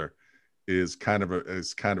together is kind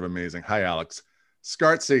of amazing. Hi, Alex.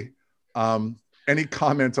 Scartzy, any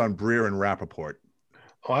comment on Breer and Rapoport?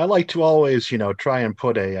 Oh, I like to always, try and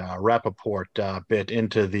put a Rapoport bit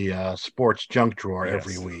into the sports junk drawer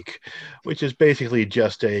every week, which is basically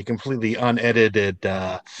just a completely unedited,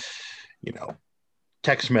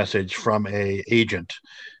 text message from a agent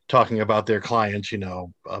talking about their clients,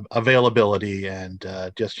 availability and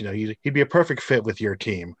he'd be a perfect fit with your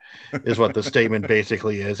team is what the statement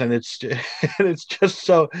basically is. And it's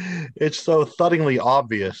so thuddingly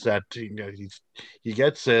obvious that, he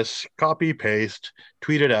gets this, copy, paste,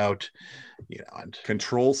 tweet it out, and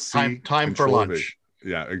Control C, time for lunch.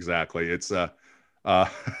 Yeah, exactly. It's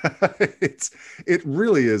it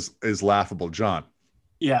really is laughable, John.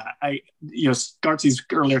 Yeah, Scartzy's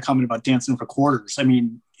earlier comment about dancing for quarters. I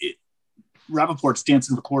mean, Rapoport's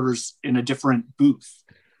dancing for quarters in a different booth.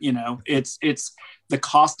 It's the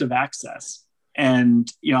cost of access, and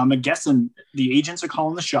I'm guessing the agents are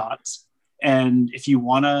calling the shots. And if you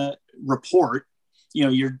want to report,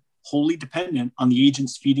 you're wholly dependent on the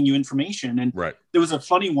agents feeding you information. And there was a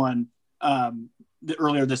funny one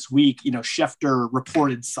earlier this week. Schefter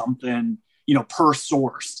reported something, per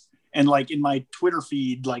source. And like in my Twitter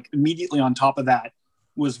feed, like immediately on top of that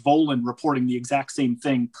was Volan reporting the exact same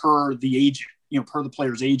thing per the agent, per the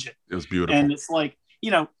player's agent. It was beautiful. And it's like,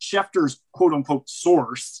 Schefter's quote unquote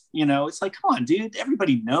source, it's like, come on, dude,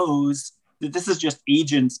 everybody knows that this is just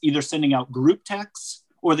agents either sending out group texts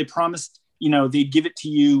or they promised, they'd give it to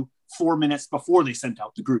you 4 minutes before they sent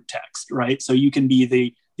out the group text, right? So you can be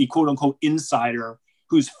the quote unquote insider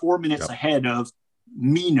who's 4 minutes ahead of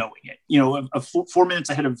me knowing it, 4 minutes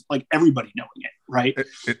ahead of like everybody knowing it, right?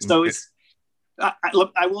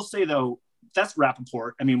 I will say though, that's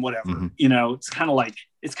Rapoport. I mean, whatever. Mm-hmm. It's kind of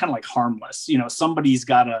like harmless. Somebody's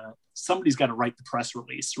got to write the press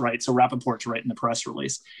release, right? So Rapoport's writing the press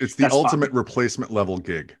release. It's the ultimate replacement level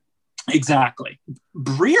gig. Exactly.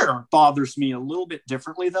 Breer bothers me a little bit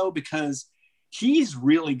differently though, because he's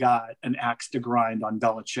really got an axe to grind on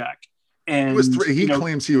Belichick, and he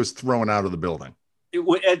claims he was thrown out of the building.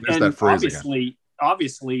 And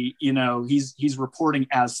obviously, he's reporting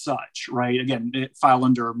as such, right? Again, it file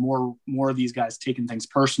under more of these guys taking things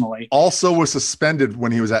personally. Also was suspended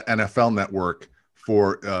when he was at NFL Network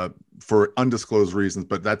for undisclosed reasons,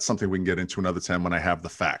 but that's something we can get into another time when I have the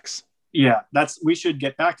facts. Yeah, we should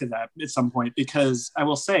get back to that at some point, because I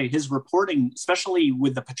will say his reporting, especially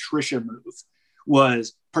with the Patricia move,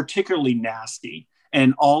 was particularly nasty.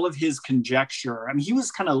 And all of his conjecture, I mean, he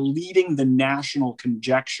was kind of leading the national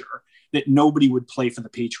conjecture that nobody would play for the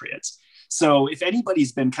Patriots. So if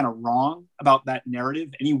anybody's been kind of wrong about that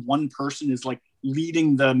narrative, any one person is like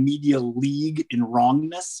leading the media league in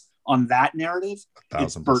wrongness on that narrative,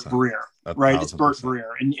 it's Bert Breer, right? It's Bert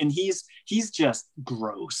Breer. And he's just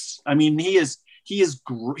gross. I mean, he is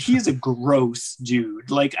a gross dude.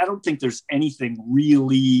 Like, I don't think there's anything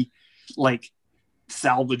really like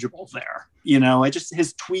salvageable there.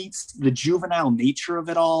 His tweets, the juvenile nature of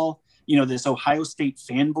it all, this Ohio State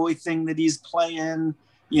fanboy thing that he's playing,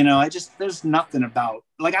 there's nothing about,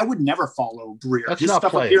 like, I would never follow Breer. His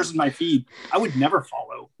stuff appears in my feed. I would never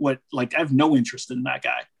follow I have no interest in that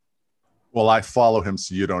guy. Well, I follow him,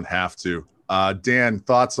 so you don't have to. Dan,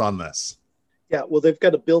 thoughts on this? Yeah, well, they've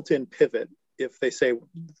got a built-in pivot. If they say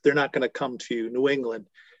they're not going to come to New England,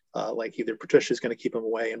 like either Patricia's going to keep them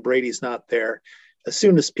away and Brady's not there. As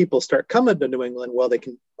soon as people start coming to New England, well, they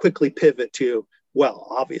can quickly pivot to, well,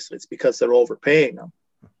 obviously it's because they're overpaying them.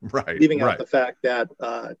 Right. Leaving out the fact that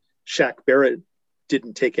Shaq Barrett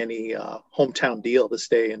didn't take any hometown deal to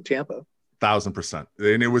stay in Tampa. 1,000%.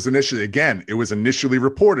 And it was initially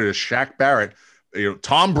reported as Shaq Barrett,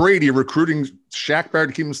 Tom Brady recruiting Shaq Barrett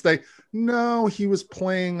to keep him stay. No, he was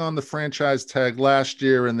playing on the franchise tag last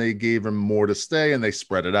year and they gave him more to stay and they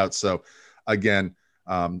spread it out. So again,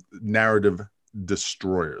 narrative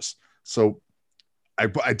destroyers. So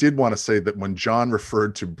I did want to say that when John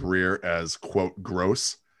referred to Breer as, quote,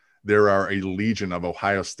 gross, there are a legion of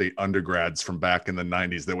Ohio State undergrads from back in the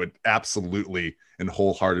 90s that would absolutely and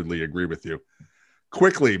wholeheartedly agree with you.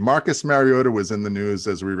 Quickly, Marcus Mariota was in the news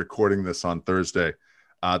as we're recording this on Thursday,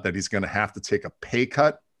 that he's going to have to take a pay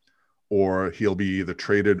cut or he'll be either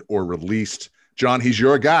traded or released. John, he's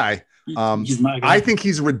your guy. He's my guy. I think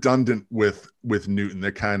he's redundant with Newton.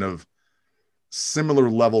 They're kind of similar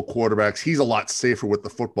level quarterbacks. He's a lot safer with the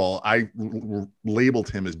football. I labeled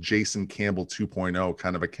him as Jason Campbell 2.0,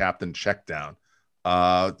 kind of a captain check down.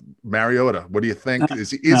 Mariota, what do you think?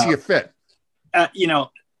 Is he a fit?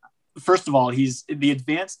 First of all, he's the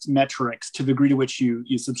advanced metrics to the degree to which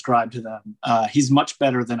you subscribe to them. He's much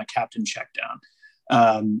better than a captain check down.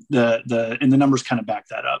 And the numbers kind of back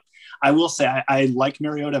that up. I will say I like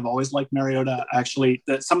Mariota. I've always liked Mariota. Actually,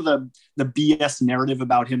 some of the BS narrative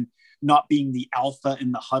about him not being the alpha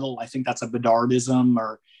in the huddle, I think that's a Bedardism,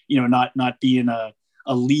 or not being a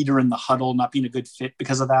leader in the huddle, not being a good fit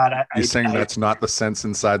because of that. You're saying that's not the sense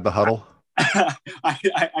inside the huddle?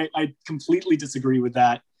 I completely disagree with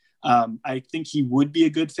that. I think he would be a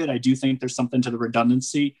good fit. I do think there's something to the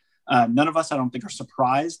redundancy. None of us, I don't think, are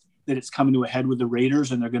surprised that it's coming to a head with the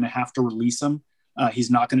Raiders and they're going to have to release him. He's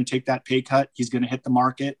not going to take that pay cut. He's going to hit the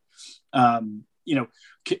market.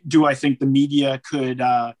 Do I think the media could,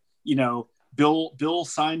 Bill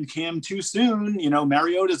signed Cam too soon?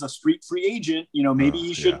 Mariota's a street free agent. Maybe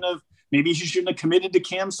he shouldn't have committed to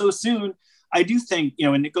Cam so soon. I do think,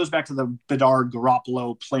 and it goes back to the Bedard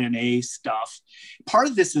Garoppolo plan A stuff. Part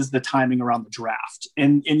of this is the timing around the draft.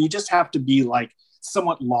 And you just have to be like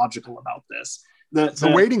somewhat logical about this. It's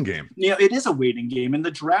a waiting game. It is a waiting game. And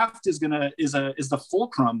the draft is the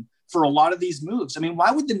fulcrum for a lot of these moves. I mean,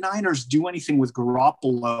 why would the Niners do anything with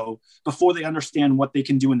Garoppolo before they understand what they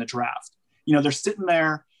can do in the draft? They're sitting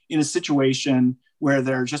there in a situation where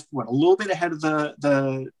they're just a little bit ahead of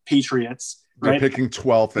the Patriots. They're right? picking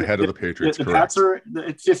 12th ahead of the Patriots. The Pats are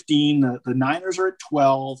at 15. The Niners are at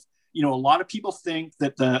 12. A lot of people think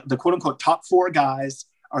that the quote unquote top four guys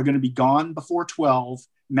are going to be gone before 12.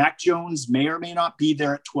 Mac Jones may or may not be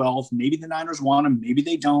there at 12. Maybe the Niners want him. Maybe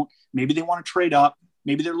they don't. Maybe they want to trade up.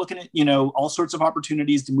 Maybe they're looking at, all sorts of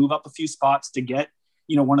opportunities to move up a few spots to get,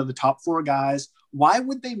 one of the top four guys. Why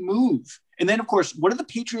would they move? And then, of course, what are the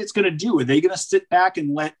Patriots going to do? Are they going to sit back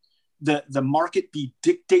and let the market be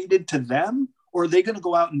dictated to them? Or are they going to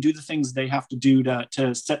go out and do the things they have to do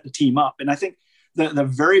to set the team up? And I think the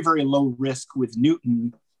very, very low risk with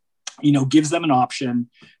Newton, gives them an option.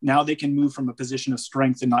 Now they can move from a position of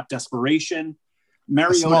strength and not desperation.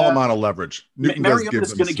 Mariota, a small amount of leverage. Newton does give them a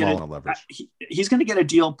small amount of leverage. He's going to get a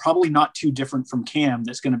deal probably not too different from Cam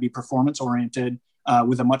that's going to be performance-oriented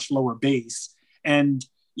with a much lower base. And,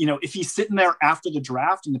 if he's sitting there after the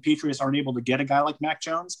draft and the Patriots aren't able to get a guy like Mac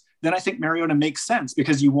Jones, then I think Mariota makes sense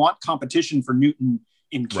because you want competition for Newton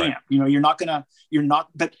in camp. Right.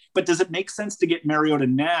 But does it make sense to get Mariota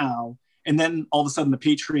now and then all of a sudden the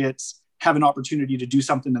Patriots have an opportunity to do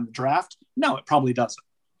something in the draft? No, it probably doesn't.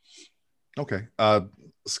 Okay.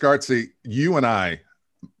 Scartzy, you and I,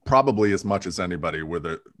 probably as much as anybody,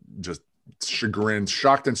 were just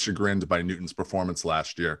shocked and chagrined by Newton's performance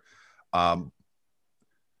last year.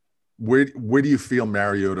 Where do you feel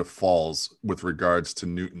Mariota falls with regards to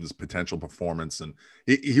Newton's potential performance? And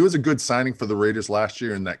he was a good signing for the Raiders last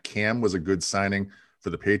year, and that Cam was a good signing for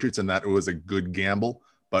the Patriots, and that it was a good gamble.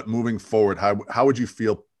 But moving forward, how would you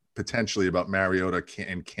feel potentially about Mariota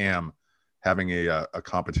and Cam having a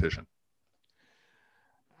competition?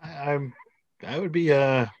 I wouldn't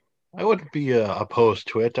be opposed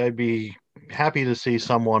to it. I'd be happy to see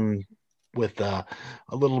someone with a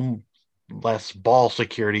little less ball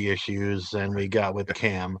security issues than we got with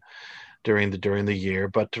Cam during the year.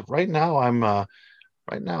 But right now,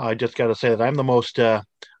 I just got to say that I'm the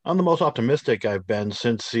most optimistic I've been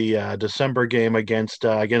since the December game against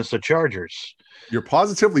the Chargers. You're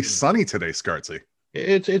positively sunny today, Scartzy.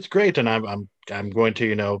 It's great, and I'm going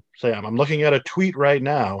to say I'm looking at a tweet right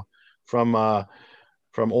now from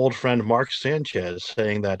old friend Mark Sanchez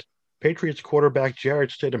saying that Patriots quarterback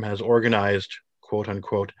Jarrett Stidham has organized quote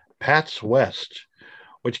unquote Pats West,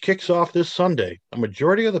 which kicks off this Sunday. A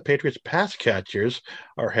majority of the Patriots pass catchers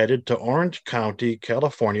are headed to Orange County,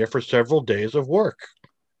 California for several days of work.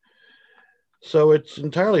 So it's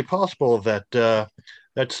entirely possible that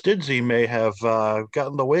Stidsy may have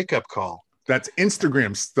gotten the wake-up call. That's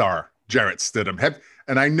Instagram star Jarrett Stidham.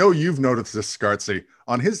 And I know you've noticed this, Scartzy,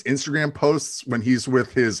 on his Instagram posts when he's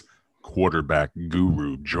with his quarterback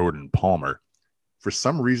guru, Jordan Palmer. For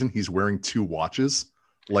some reason, he's wearing two watches.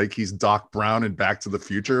 like he's Doc Brown in Back to the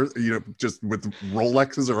Future, just with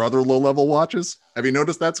Rolexes or other low-level watches? Have you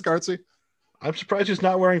noticed that, Scarcy? I'm surprised he's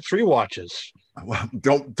not wearing 3 watches. Well,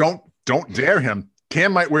 don't dare him.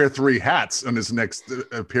 Cam might wear 3 hats on his next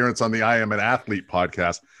appearance on the I Am an Athlete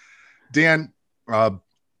podcast. Dan,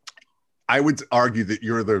 I would argue that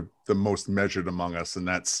you're the most measured among us, and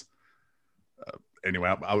that's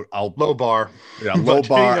anyway. I'll low bar. Yeah, low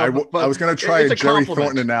bar. I was going to try a Jerry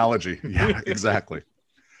Thornton analogy. Yeah, exactly.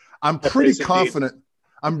 I'm pretty confident.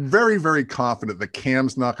 I'm very, very confident that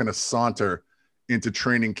Cam's not going to saunter into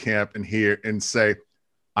training camp and say,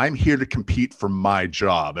 "I'm here to compete for my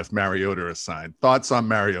job." If Mariota is signed, thoughts on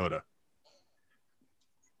Mariota?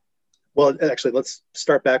 Well, actually, let's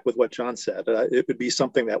start back with what John said. It would be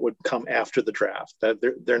something that would come after the draft.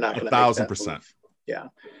 They're not going to 1,000%. Yeah.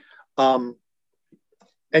 And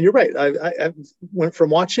you're right. I went from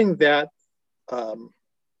watching that, the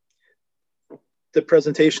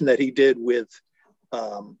presentation that he did with,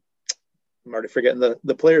 I'm already forgetting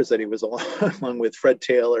the players that he was along with, Fred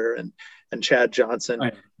Taylor and Chad Johnson,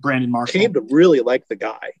 right. Brandon Marshall. Came to really like the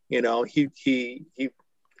guy. He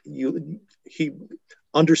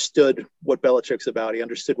understood what Belichick's about. He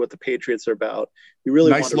understood what the Patriots are about. You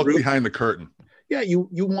really nice look behind the curtain. Yeah, you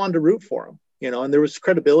wanted to root for him, and there was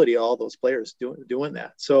credibility of all those players doing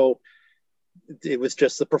that. So it was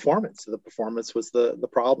just the performance. The performance was the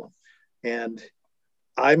problem. And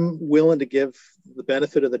I'm willing to give the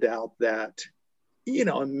benefit of the doubt that,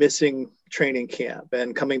 missing training camp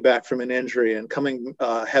and coming back from an injury and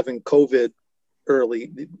having COVID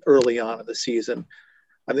early on in the season.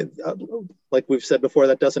 I mean, like we've said before,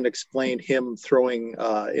 that doesn't explain him throwing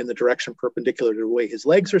in the direction perpendicular to the way his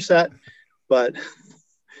legs are set, but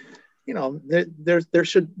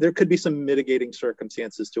there could be some mitigating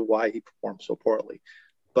circumstances to why he performed so poorly.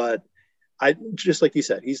 But I just like you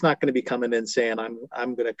said, he's not going to be coming in saying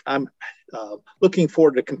I'm looking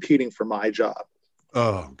forward to competing for my job.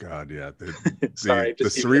 Oh God, yeah. Sorry, the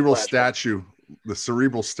cerebral statue. The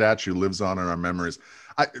cerebral statue lives on in our memories.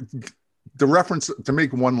 The reference, to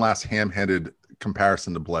make one last ham-headed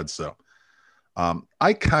comparison to Bledsoe,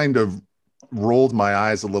 I kind of rolled my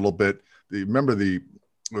eyes a little bit. Remember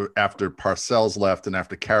after Parcells left and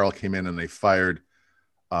after Carroll came in and they fired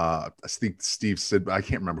Steve Sid, I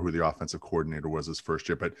can't remember who the offensive coordinator was his first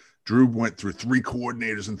year, but Drew went through 3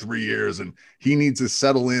 coordinators in 3 years and he needs to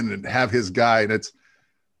settle in and have his guy. And it's,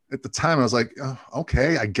 at the time I was like, oh,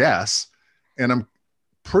 okay, I guess. And I'm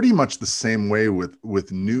pretty much the same way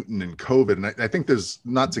with Newton and COVID. And I think there's,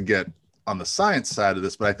 not to get on the science side of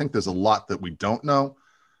this, but I think there's a lot that we don't know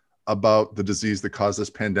about the disease that caused this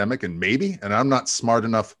pandemic. And I'm not smart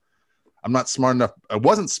enough. I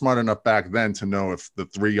wasn't smart enough back then to know if the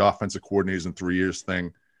 3 offensive coordinators in 3 years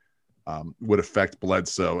thing would affect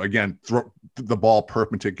Bledsoe. Again, throw the ball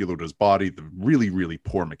perpendicular to his body, the really, really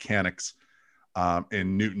poor mechanics,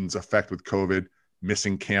 and Newton's effect with COVID,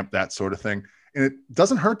 missing camp, that sort of thing. And it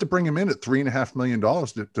doesn't hurt to bring him in at $3.5 million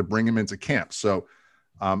to bring him into camp. So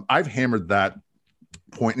I've hammered that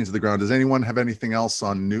point into the ground. Does anyone have anything else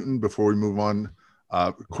on Newton before we move on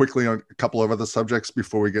quickly on a couple of other subjects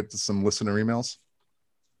before we get to some listener emails?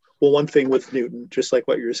 Well, one thing with Newton, just like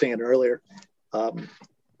what you were saying earlier,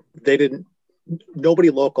 nobody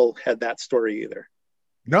local had that story either.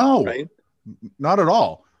 No, right? Not at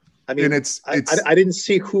all. I mean, I didn't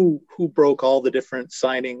see who broke all the different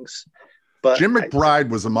signings. But Jim McBride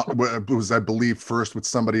was, I believe, first with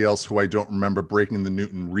somebody else who I don't remember breaking the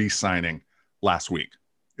Newton re-signing last week.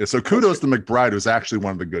 Yeah, so kudos to McBride, who's actually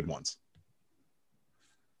one of the good ones.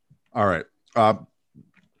 All right. Kyle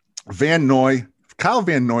Van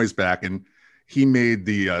Noy's back, and he made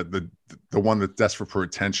the one that's desperate for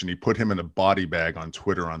attention. He put him in a body bag on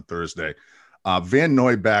Twitter on Thursday. Van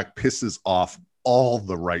Noy back pisses off all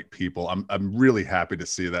the right people. I'm really happy to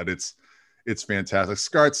see that. It's fantastic.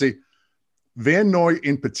 Scartzy, Van Noy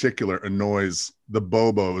in particular annoys the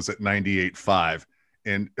Bobos at 98.5.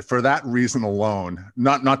 And for that reason alone,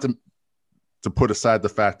 not to put aside the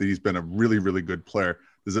fact that he's been a really, really good player,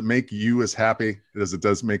 does it make you as happy as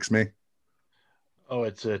it makes me? Oh,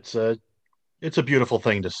 it's a beautiful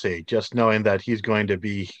thing to see, just knowing that he's going to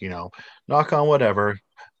be, knock on whatever,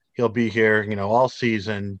 he'll be here, all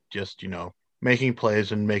season, just, making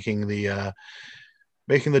plays and making the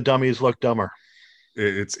dummies look dumber.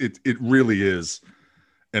 It really is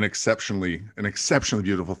an exceptionally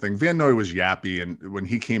beautiful thing. Van Noy was yappy, and when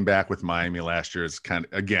he came back with Miami last year,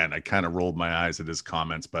 I kind of rolled my eyes at his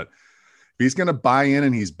comments, but if he's going to buy in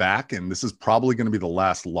and he's back, and this is probably going to be the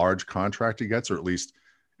last large contract he gets, or at least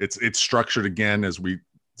it's structured again, as we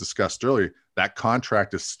discussed earlier. That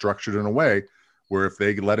contract is structured in a way where if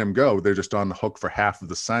they let him go, they're just on the hook for half of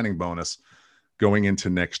the signing bonus going into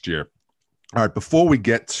next year. All right, before we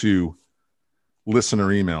get to listener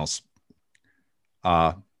emails,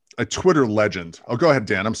 a Twitter legend. Oh, go ahead,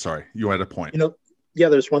 Dan. I'm sorry. You had a point. Yeah,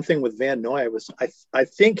 there's one thing with Van Noy. I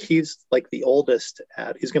think he's like the oldest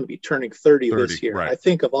he's going to be turning 30 this year. Right. I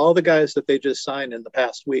think of all the guys that they just signed in the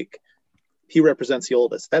past week, he represents the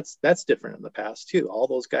oldest. That's different in the past too. All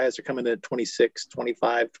those guys are coming in at 26,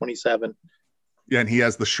 25, 27. Yeah, and he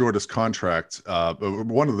has the shortest contract,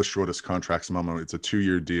 one of the shortest contracts at the moment. It's a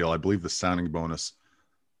 2-year deal. I believe the signing bonus.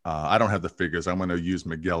 I don't have the figures. I'm going to use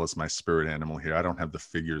Miguel as my spirit animal here. I don't have the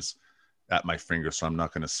figures at my finger, so I'm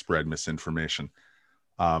not going to spread misinformation.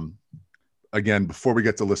 Again, before we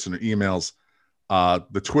get to listener emails,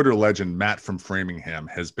 the Twitter legend Matt from Framingham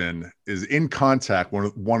is in contact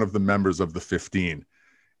with one of the members of the 15,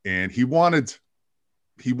 and he wanted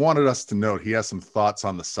us to note he has some thoughts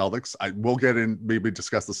on the Celtics. We'll get in, maybe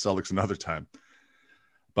discuss the Celtics another time.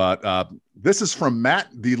 But this is from Matt,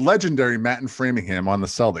 the legendary Matt in Framingham on the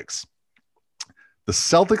Celtics. The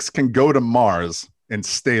Celtics can go to Mars and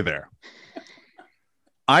stay there.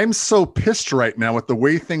 I'm so pissed right now with the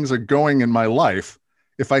way things are going in my life.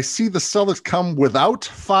 If I see the Celtics come without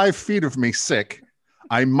 5 feet of me sick,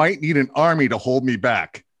 I might need an army to hold me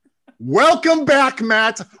back. Welcome back,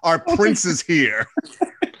 Matt. Our prince is here.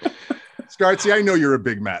 Scartzy, I know you're a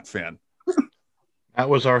big Matt fan. That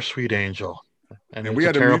was our sweet angel. And we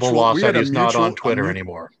it's had a terrible loss that he's not on Twitter mutual,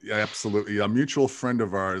 anymore. Yeah, absolutely. A mutual friend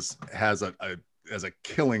of ours has a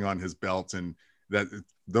killing on his belt, and that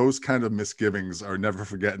those kind of misgivings are never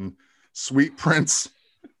forgotten. Sweet Prince,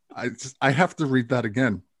 I have to read that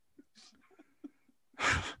again.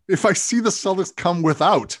 If I see the Celtics come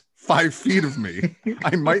without 5 feet of me,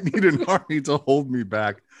 I might need an army to hold me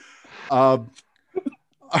back. All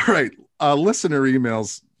right, listener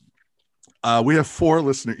emails. We have 4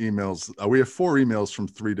 listener emails. We have 4 emails from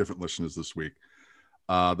 3 different listeners this week.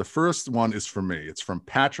 The first one is from me. It's from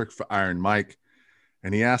Patrick for Iron Mike.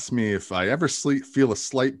 And he asked me if I ever feel a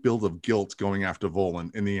slight build of guilt going after Volan.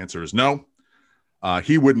 And the answer is no.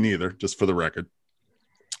 He wouldn't either, just for the record.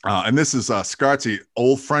 And this is Scarty,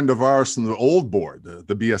 old friend of ours from the old board,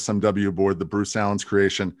 the BSMW board, the Bruce Allen's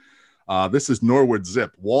creation. This is Norwood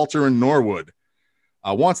Zip. Walter in Norwood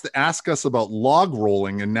wants to ask us about log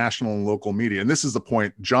rolling in national and local media. And this is the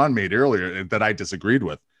point John made earlier that I disagreed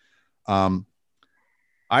with.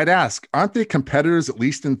 I'd ask, aren't they competitors, at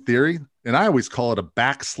least in theory? And I always call it a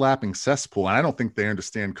backslapping cesspool. And I don't think they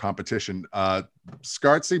understand competition.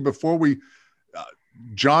 Scartzy, before we,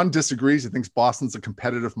 John disagrees. He thinks Boston's a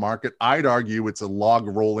competitive market. I'd argue it's a log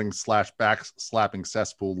rolling / backslapping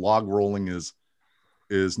cesspool. Log rolling is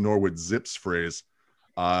Norwood Zip's phrase.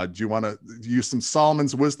 Do you want to use some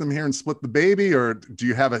Solomon's wisdom here and split the baby, or are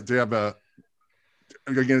you going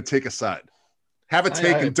to take a side? Have a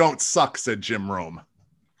take and don't suck, said Jim Rome.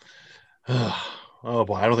 Oh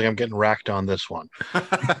boy, I don't think I'm getting racked on this one.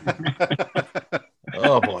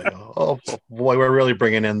 Oh boy, we're really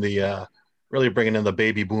bringing in the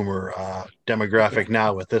baby boomer demographic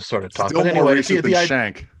now with this sort of talk. Still but more anyway, racist than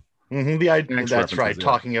Shank. That's right. Yeah.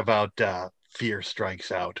 Talking about fear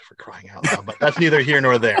strikes out, for crying out loud, but that's neither here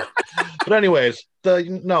nor there. But anyways, they're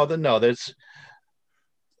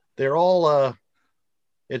all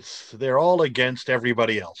against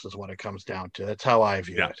everybody else is what it comes down to. That's how I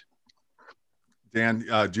view it. Dan,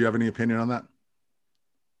 do you have any opinion on that?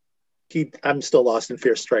 I'm still lost in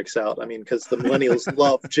fear strikes out. I mean, because the millennials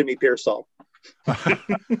love Jimmy Pearsall. I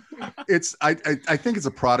think it's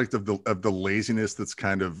a product of the laziness that's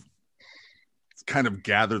kind of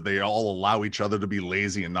gathered. They all allow each other to be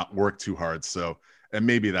lazy and not work too hard. So, and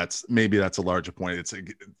maybe that's a larger point. It's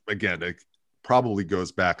again, it probably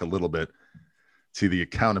goes back a little bit to the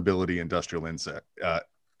accountability industrial insect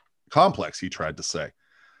complex. He tried to say.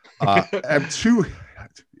 And 2,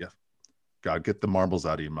 yeah, God, get the marbles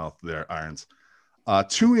out of your mouth there, Irons.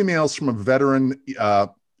 2 emails from a veteran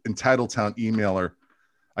Entitled Town emailer.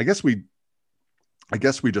 I guess we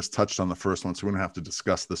just touched on the first one, so we don't have to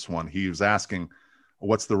discuss this one. He was asking,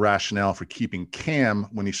 what's the rationale for keeping Cam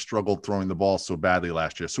when he struggled throwing the ball so badly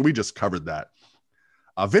last year? So we just covered that.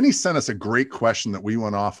 Vinny sent us a great question that we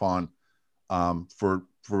went off on for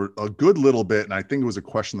a good little bit, and I think it was a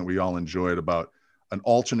question that we all enjoyed about an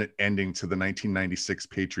alternate ending to the 1996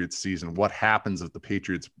 Patriots season. What happens if the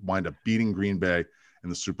Patriots wind up beating Green Bay in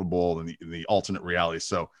the Super Bowl and the alternate reality?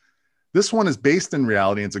 So this one is based in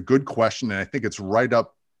reality. And it's a good question. And I think it's right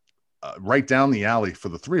down the alley for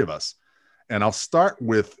the 3 of us. And I'll start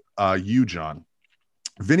with you, John.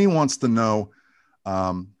 Vinny wants to know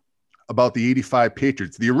about the 85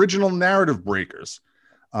 Patriots, the original narrative breakers.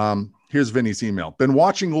 Here's Vinny's email. Been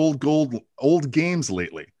watching old games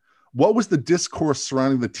lately. What was the discourse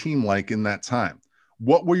surrounding the team like in that time?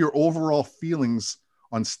 What were your overall feelings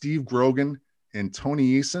on Steve Grogan and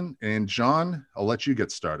Tony Eason? And John, I'll let you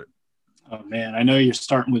get started. Oh man, I know you're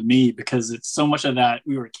starting with me because it's so much of that.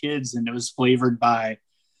 We were kids and it was flavored by,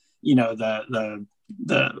 the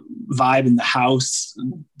vibe in the house,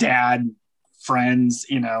 dad, friends,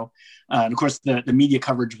 and of course the media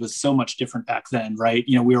coverage was so much different back then, right?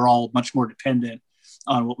 We were all much more dependent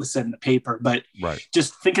on what was said in the paper, but right.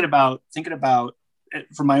 Just thinking about it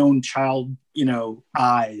from my own child,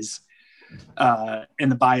 eyes,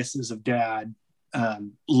 and the biases of dad,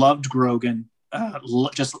 loved Grogan,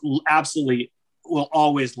 just absolutely will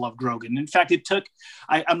always love Grogan. In fact,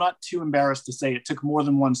 I'm not too embarrassed to say it took more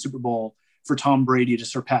than one Super Bowl for Tom Brady to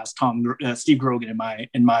surpass Steve Grogan in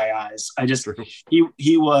my eyes.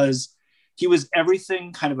 He was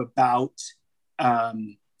everything kind of about,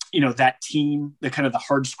 that team, the kind of the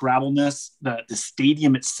hard scrabbleness, the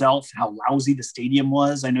stadium itself, how lousy the stadium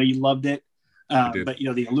was. I know you loved it. But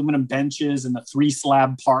the aluminum benches and the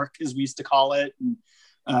 3-slab park, as we used to call it. And,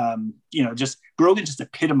 just Grogan just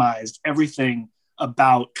epitomized everything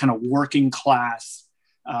about kind of working class,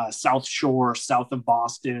 South Shore, south of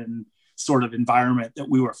Boston sort of environment that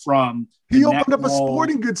we were from. He opened up a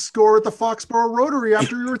sporting goods store at the Foxborough Rotary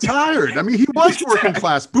after he retired. I mean, he was working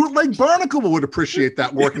class. Bootleg Barnacle would appreciate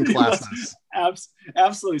that working classness.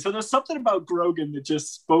 Absolutely. So there's something about Grogan that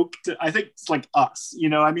just spoke to, I think it's like us,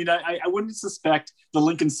 I wouldn't suspect the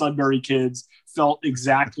Lincoln Sudbury kids felt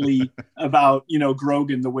exactly about,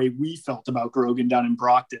 Grogan the way we felt about Grogan down in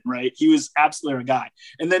Brockton, right? He was absolutely a guy.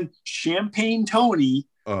 And then Champagne Tony,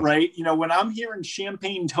 right? When I'm hearing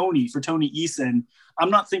Champagne Tony for Tony Eason, I'm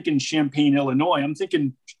not thinking Champaign, Illinois. I'm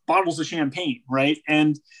thinking bottles of champagne, right?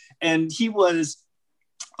 And he was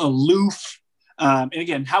aloof. And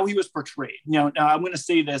again, how he was portrayed. Now I'm going to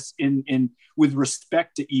say this in with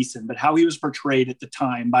respect to Eason, but how he was portrayed at the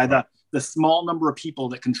time by the small number of people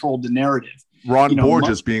that controlled the narrative. Ron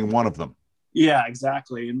Borges being one of them. Yeah,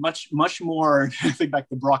 exactly. And much more, I think back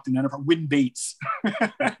to Brockton Enterprise, Win Bates.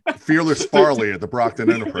 Fearless Farley at the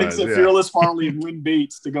Brockton Enterprise. Yeah. Fearless Farley and Win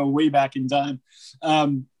Bates to go way back in time.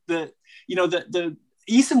 The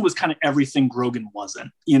Eason was kind of everything Grogan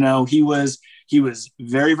wasn't. He was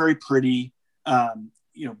very, very pretty,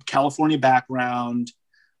 California background,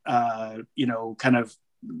 kind of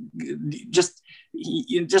it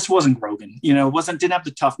just wasn't Grogan, didn't have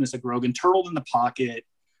the toughness of Grogan, turtled in the pocket.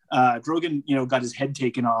 Grogan, got his head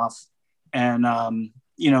taken off, and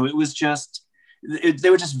it was just they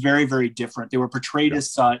were just very, very different. They were portrayed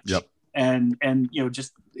as such, and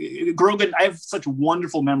just Grogan. I have such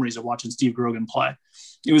wonderful memories of watching Steve Grogan play.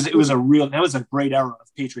 That was a great era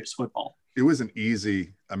of Patriots football. It was it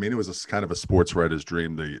was a kind of a sports writer's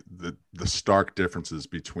dream. The stark differences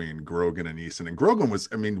between Grogan and Eason. And Grogan was,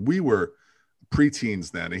 we were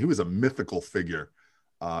preteens then, and he was a mythical figure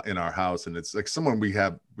in our house. And it's like someone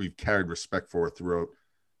we've carried respect for throughout,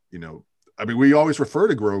 we always refer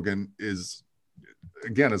to Grogan as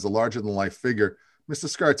a larger than life figure. Mr.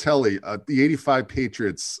 Scartelli, the 85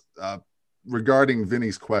 Patriots, regarding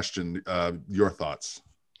Vinny's question, your thoughts?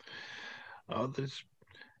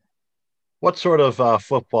 What sort of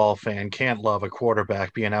football fan can't love a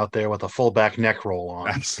quarterback being out there with a fullback neck roll on?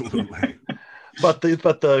 Absolutely. but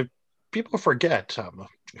the people forget,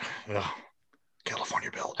 California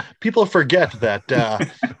Bill. People forget that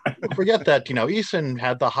Eason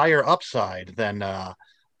had the higher upside than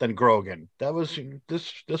Grogan.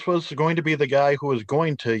 This was going to be the guy who was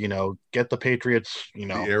going to get the Patriots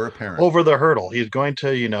the heir apparent over the hurdle. He's going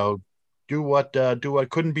to do what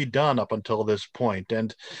couldn't be done up until this point.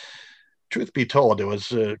 And truth be told, it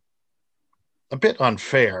was a bit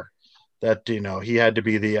unfair that he had to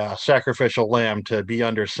be the sacrificial lamb to be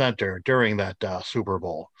under center during that Super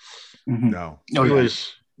Bowl. Mm-hmm. No, you're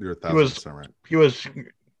 1,000% right. He was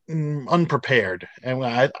unprepared, and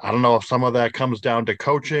I don't know if some of that comes down to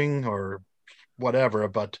coaching or whatever,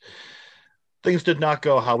 but things did not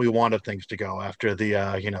go how we wanted things to go after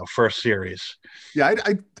the first series. Yeah,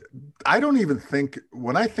 I don't even think,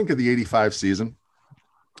 when I think of the 85 season,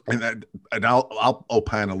 and I'll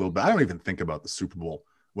opine a little bit, I don't even think about the Super Bowl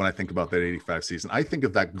when I think about that 85 season. I think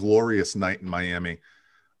of that glorious night in Miami.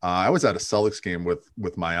 I was at a Celtics game with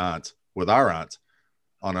our aunt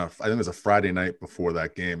on I think it was a Friday night before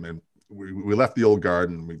that game. And we left the old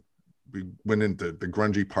Garden. We went into the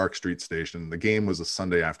grungy Park Street station. The game was a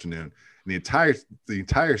Sunday afternoon. And the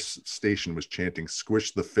entire station was chanting,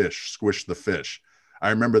 "Squish the fish, squish the fish." I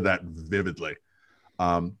remember that vividly.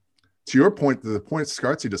 To your point, the point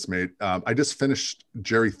Scartzy just made, I just finished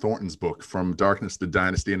Jerry Thornton's book, From Darkness to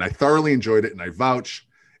Dynasty, and I thoroughly enjoyed it, and I vouch,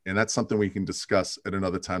 and that's something we can discuss at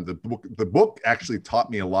another time. The book actually taught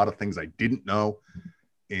me a lot of things I didn't know,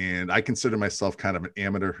 and I consider myself kind of an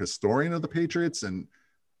amateur historian of the Patriots, and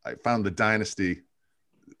I found the Dynasty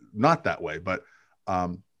not that way, but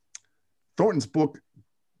Thornton's book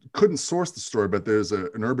couldn't source the story, but there's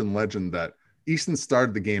an urban legend that Easton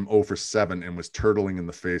started the game 0 for 7 and was turtling in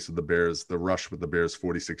the face of the Bears, the rush with the Bears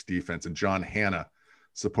 46 defense. And John Hanna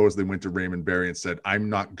supposedly went to Raymond Berry and said, I'm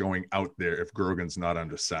not going out there if Grogan's not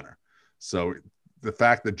under center. So the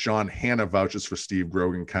fact that John Hanna vouches for Steve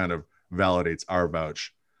Grogan kind of validates our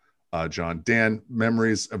vouch. John, Dan,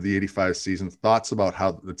 memories of the 85 season, thoughts about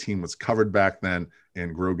how the team was covered back then,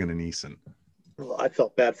 and Grogan and Eason. Well, I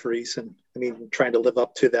felt bad for Eason. I mean, trying to live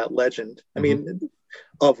up to that legend. I mean,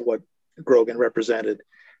 of what Grogan represented.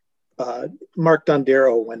 Mark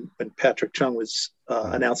Dondero, when Patrick Chung was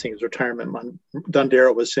announcing his retirement,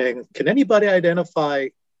 Dondero was saying, can anybody identify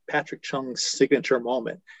Patrick Chung's signature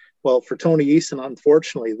moment? Well, for Tony Eason,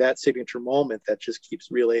 unfortunately, that signature moment that just keeps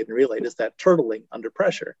relayed is that turtling under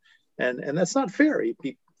pressure. And that's not fair. He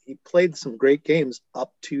played some great games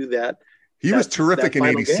up to that. He was terrific in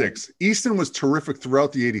 86. Game. Easton was terrific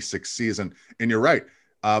throughout the 86 season. And you're right.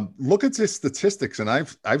 Look at his statistics, and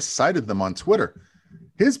I've cited them on Twitter.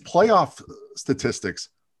 His playoff statistics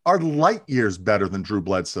are light years better than Drew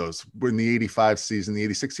Bledsoe's in the 85 season, the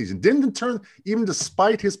 86 season. Didn't turn, even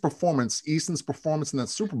despite his performance, Easton's performance in that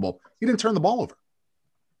Super Bowl, he didn't turn the ball over.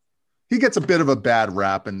 He gets a bit of a bad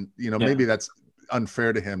rap, and maybe that's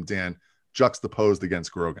unfair to him, Dan, juxtaposed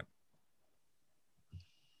against Grogan.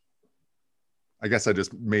 I guess I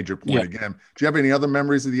just made your point again. Do you have any other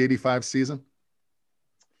memories of the 85 season?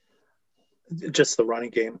 Just the running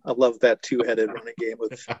game. I love that two-headed running game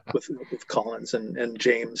with Collins and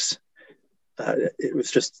James. It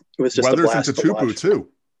was just Weathers a blast and Tutupu too.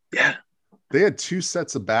 Yeah, they had two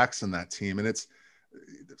sets of backs in that team, and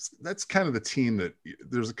that's kind of the team that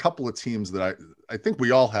there's a couple of teams that I think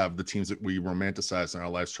we all have the teams that we romanticize in our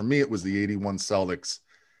lives. For me, it was the 81 Celtics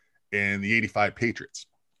and the 85 Patriots.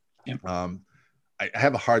 Yep. I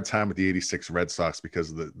have a hard time with the 86 Red Sox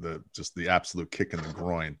because of the absolute kick in the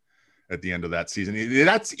groin at the end of that season.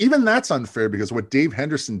 That's unfair, because what Dave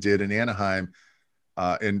Henderson did in Anaheim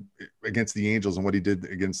and against the Angels, and what he did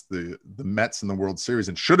against the Mets in the World Series,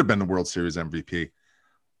 and should have been the World Series MVP.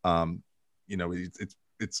 I'm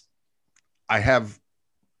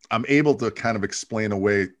able to kind of explain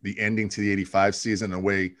away the ending to the 85 season in a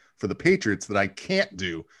way for the Patriots that I can't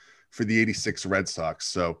do for the 86 Red Sox.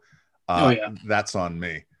 So that's on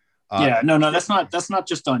me. That's not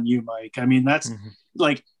just on you, Mike. I mean, that's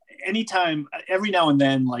like anytime, every now and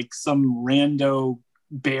then, like some rando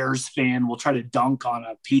Bears fan will try to dunk on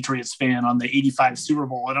a Patriots fan on the 85 Super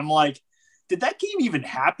Bowl. And I'm like, did that game even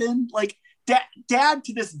happen? Like dad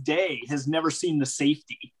to this day has never seen the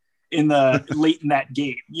safety in the late in that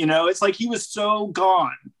game. It's like he was so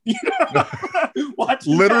gone,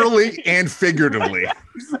 literally and figuratively.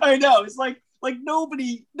 I know. It's like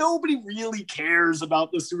nobody really cares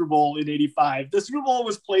about the Super Bowl in 85. The Super Bowl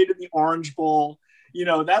was played in the Orange Bowl.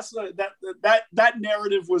 That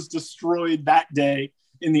narrative was destroyed that day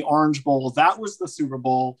in the Orange Bowl. That was the Super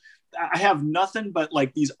Bowl. I have nothing but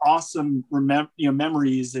like these awesome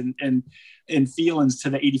memories and feelings to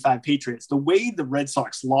the 85 Patriots. The way the Red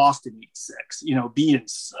Sox lost in 86, being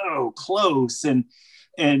so close and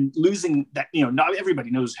losing that, not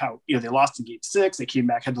everybody knows how, they lost in game 6, they came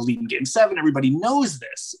back, had to lead in game 7. Everybody knows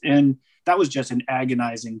this. And that was just an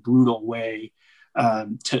agonizing, brutal way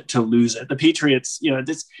to lose it. The Patriots,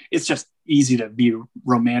 it's just easy to be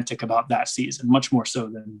romantic about that season, much more so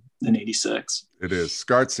than 86. It is.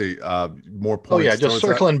 Scartzy, more points. Oh yeah, just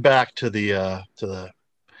circling back to the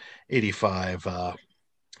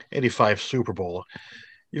 85 Super Bowl.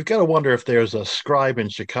 You've got to wonder if there's a scribe in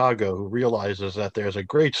Chicago who realizes that there's a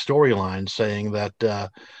great storyline saying that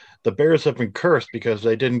the Bears have been cursed because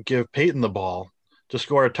they didn't give Peyton the ball to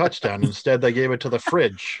score a touchdown. Instead, they gave it to the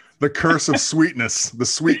fridge. The curse of sweetness, the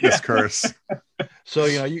sweetness curse. So,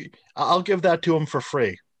 I'll give that to him for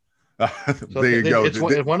free. There you go. It's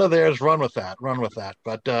one of theirs. Run with that.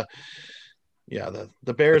 But the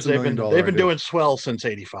Bears, they've been doing swell since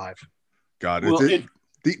 85. God,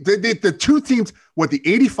 the two teams, what the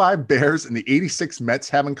 85 Bears and the 86 Mets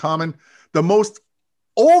have in common, the most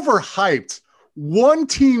overhyped one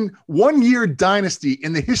year dynasty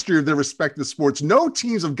in the history of their respective sports. No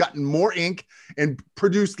teams have gotten more ink and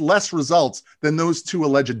produced less results than those two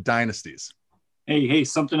alleged dynasties. Hey,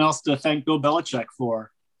 something else to thank Bill Belichick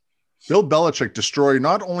for. Bill Belichick,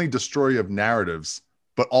 not only destroyer of narratives,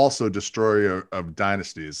 but also destroyer of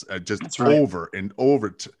dynasties. Just That's right. over and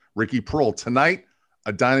over. Ricky Prohl. Tonight,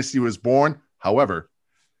 a dynasty was born. However,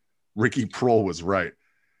 Ricky Prohl was right.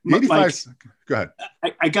 The 85. Mike, go ahead.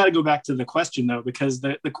 I got to go back to the question, though, because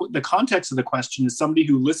the context of the question is somebody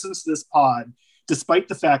who listens to this pod, despite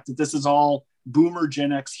the fact that this is all boomer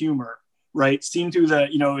Gen X humor, right? Seen through the,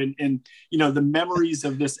 the memories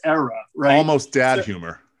of this era, right? Almost dad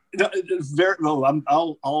humor. Very well.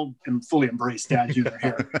 I'll fully embrace dad humor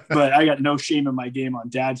here, but I got no shame in my game on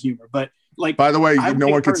dad humor. But like, by the way, no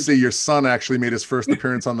one could see your son actually made his first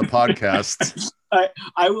appearance on the podcast.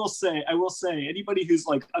 I will say, anybody who's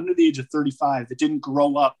like under the age of 35 that didn't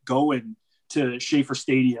grow up going to Schaefer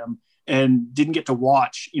Stadium and didn't get to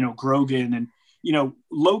watch, Grogan and,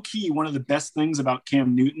 low key, one of the best things about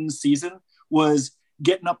Cam Newton's season was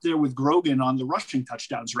getting up there with Grogan on the rushing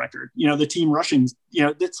touchdowns record. The team rushing,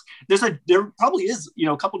 there probably is,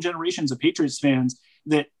 a couple generations of Patriots fans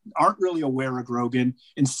that aren't really aware of Grogan.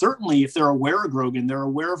 And certainly if they're aware of Grogan, they're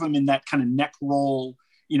aware of him in that kind of neck roll,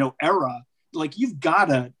 era. Like, you've got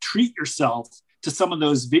to treat yourself to some of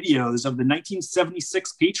those videos of the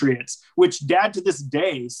 1976 Patriots, which dad to this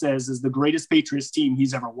day says is the greatest Patriots team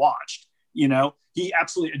he's ever watched. He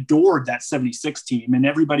absolutely adored that 76 team, and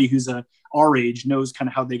everybody who's our age knows kind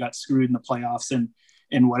of how they got screwed in the playoffs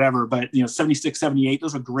and whatever. But, 76, 78,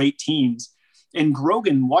 those are great teams. And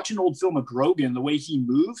Grogan, watching old film of Grogan, the way he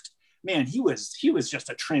moved, man, he was just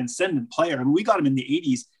a transcendent player. I mean, we got him in the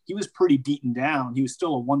 80s. He was pretty beaten down. He was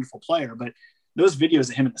still a wonderful player, but those videos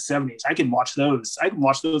of him in the 70s, I can watch those.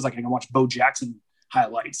 Like I can watch Bo Jackson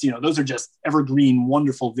highlights. Those are just evergreen,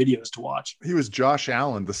 wonderful videos to watch. He was Josh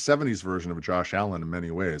Allen, the 70s version of Josh Allen in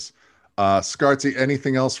many ways. Scartzy,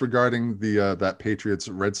 anything else regarding the that Patriots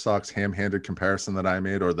Red Sox ham-handed comparison that I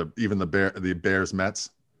made, or the Bears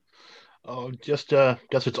Mets? Oh, just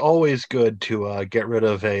guess it's always good to get rid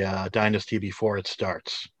of a dynasty before it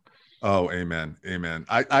starts. Oh, amen.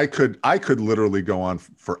 I could literally go on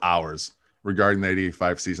for hours regarding that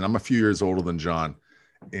 85 season. I'm a few years older than John,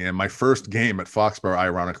 and my first game at Foxborough,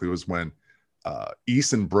 ironically, was when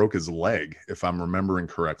Eason broke his leg, if I'm remembering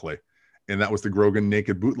correctly, and that was the Grogan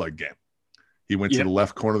naked bootleg game. He went to the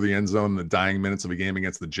left corner of the end zone in the dying minutes of a game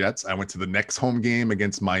against the Jets. I went to the next home game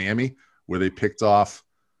against Miami, where they picked off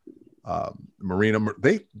Marino.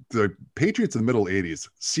 The Patriots in the middle 80s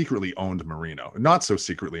secretly owned Marino. Not so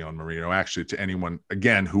secretly owned Marino, actually, to anyone,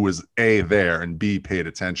 again, who was A, there, and B, paid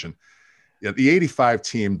attention. Yeah, the 85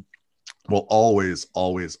 team will always,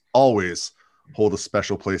 always, always hold a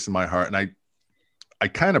special place in my heart. And I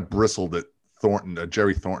kind of bristled at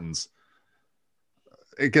Jerry Thornton's.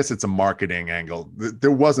 I guess it's a marketing angle. It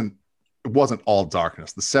wasn't all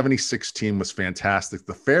darkness. The 76 team was fantastic.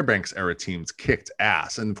 The Fairbanks era teams kicked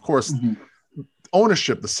ass. And of course,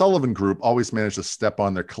 ownership, the Sullivan Group, always managed to step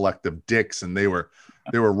on their collective dicks, and they were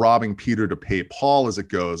robbing Peter to pay Paul, as it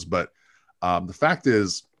goes. But the fact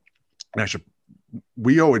is,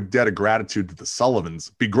 we owe a debt of gratitude to the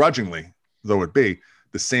Sullivans, begrudgingly though it be,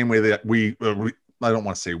 the same way that I don't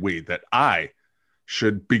want to say that I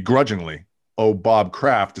should begrudgingly owe Bob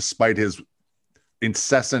Kraft, despite his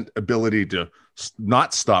incessant ability to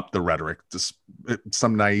not stop the rhetoric,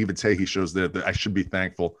 some naivete he shows there, that I should be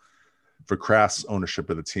thankful for Kraft's ownership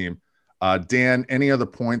of the team. Dan, any other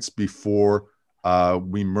points before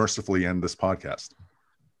we mercifully end this podcast?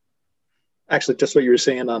 Actually, just what you were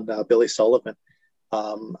saying on Billy Sullivan.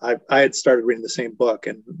 I had started reading the same book,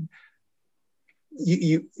 and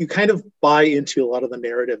you kind of buy into a lot of the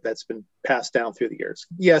narrative that's been passed down through the years.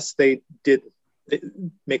 Yes, they did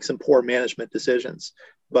make some poor management decisions,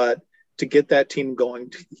 but to get that team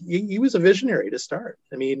going, he was a visionary to start.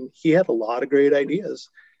 I mean, he had a lot of great ideas,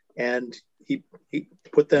 and he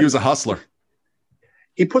put them. He was a hustler.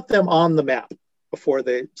 He put them on the map before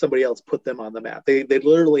somebody else put them on the map. They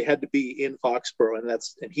literally had to be in Foxborough,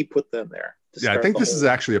 and he put them there. Yeah, I think this is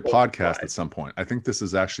actually a podcast at some point. I think this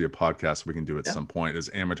is actually a podcast we can do at some point as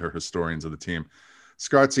amateur historians of the team.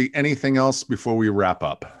 Scartzy, anything else before we wrap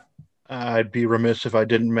up? I'd be remiss if I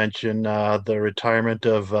didn't mention the retirement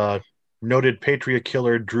of noted Patriot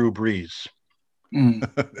killer Drew Brees.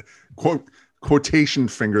 Quotation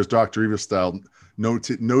fingers, Dr. Eva style,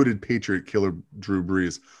 noted Patriot killer Drew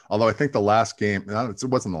Brees. Although I think the last game, it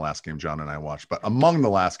wasn't the last game John and I watched, but among the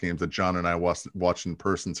last games that John and I watched in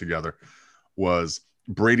person together was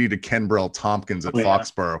Brady to Kenbrell Tompkins at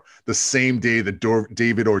Foxborough, the same day that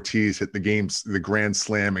David Ortiz hit the grand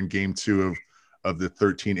slam in game 2 of the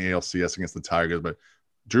 13 ALCS against the Tigers. But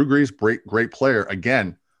Drew Brees, great player.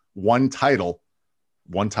 Again, one title.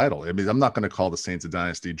 I mean, I'm not going to call the Saints a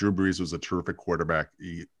dynasty. Drew Brees was a terrific quarterback.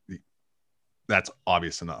 That's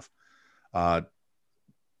obvious enough.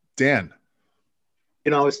 Dan.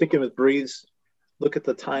 I was thinking with Breeze, look at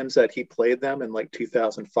the times that he played them in like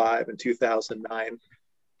 2005 and 2009.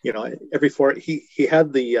 Every four, he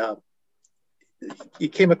had he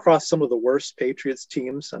came across some of the worst Patriots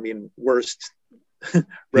teams. I mean, worst. He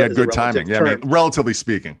had good timing. Yeah, I mean, relatively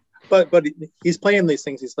speaking. But he's playing these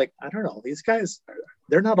things. He's like, I don't know, these guys,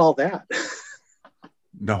 they're not all that.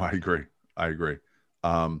 No, I agree.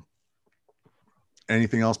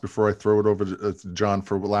 Anything else before I throw it over to John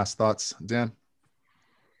for last thoughts, Dan?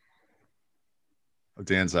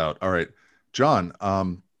 Dan's out. All right, John,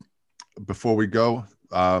 before we go,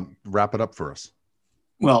 wrap it up for us.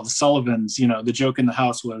 Well, the Sullivans, the joke in the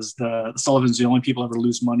house was the Sullivans, the only people ever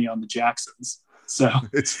lose money on the Jacksons. So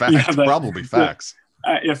it's facts, probably facts.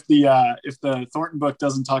 If the Thornton book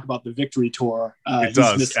doesn't talk about the victory tour, it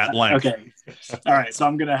does at length. Okay, all right. So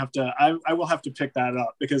I'm gonna have to. I will have to pick that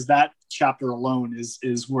up because that chapter alone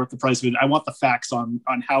is worth the price of it. I want the facts on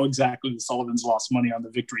how exactly the Sullivans lost money on the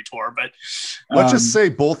victory tour. But let's just say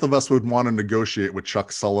both of us would want to negotiate with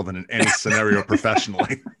Chuck Sullivan in any scenario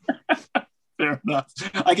professionally. Fair enough.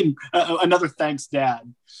 I can another thanks dad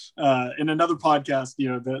in another podcast.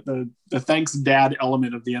 The thanks dad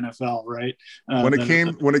element of the NFL, right? When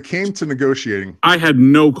it came to negotiating, I had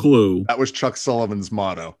no clue. That was Chuck Sullivan's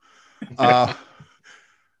motto.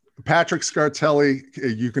 Patrick Scartelli,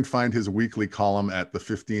 you can find his weekly column at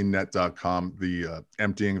the15net.com, the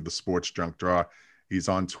emptying of the sports junk drawer. He's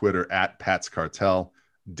on Twitter at Pat's Cartel.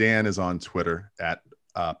 Dan is on Twitter at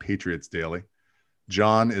Patriots Daily.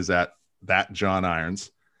 John is at that John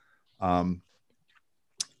Irons. I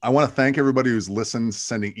want to thank everybody who's listened,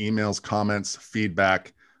 sending emails, comments,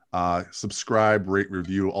 feedback, subscribe, rate,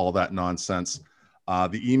 review, all that nonsense.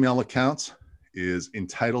 The email account is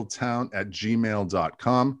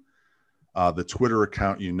entitledtown@gmail.com. The Twitter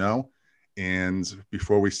account, and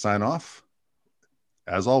before we sign off,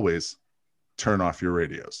 as always, turn off your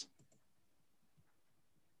radios.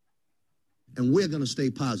 And we're going to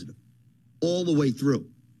stay positive all the way through.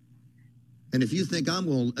 And if you think I'm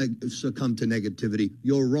going to succumb to negativity,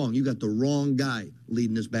 you're wrong. You got the wrong guy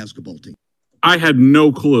leading this basketball team. I had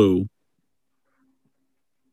no clue.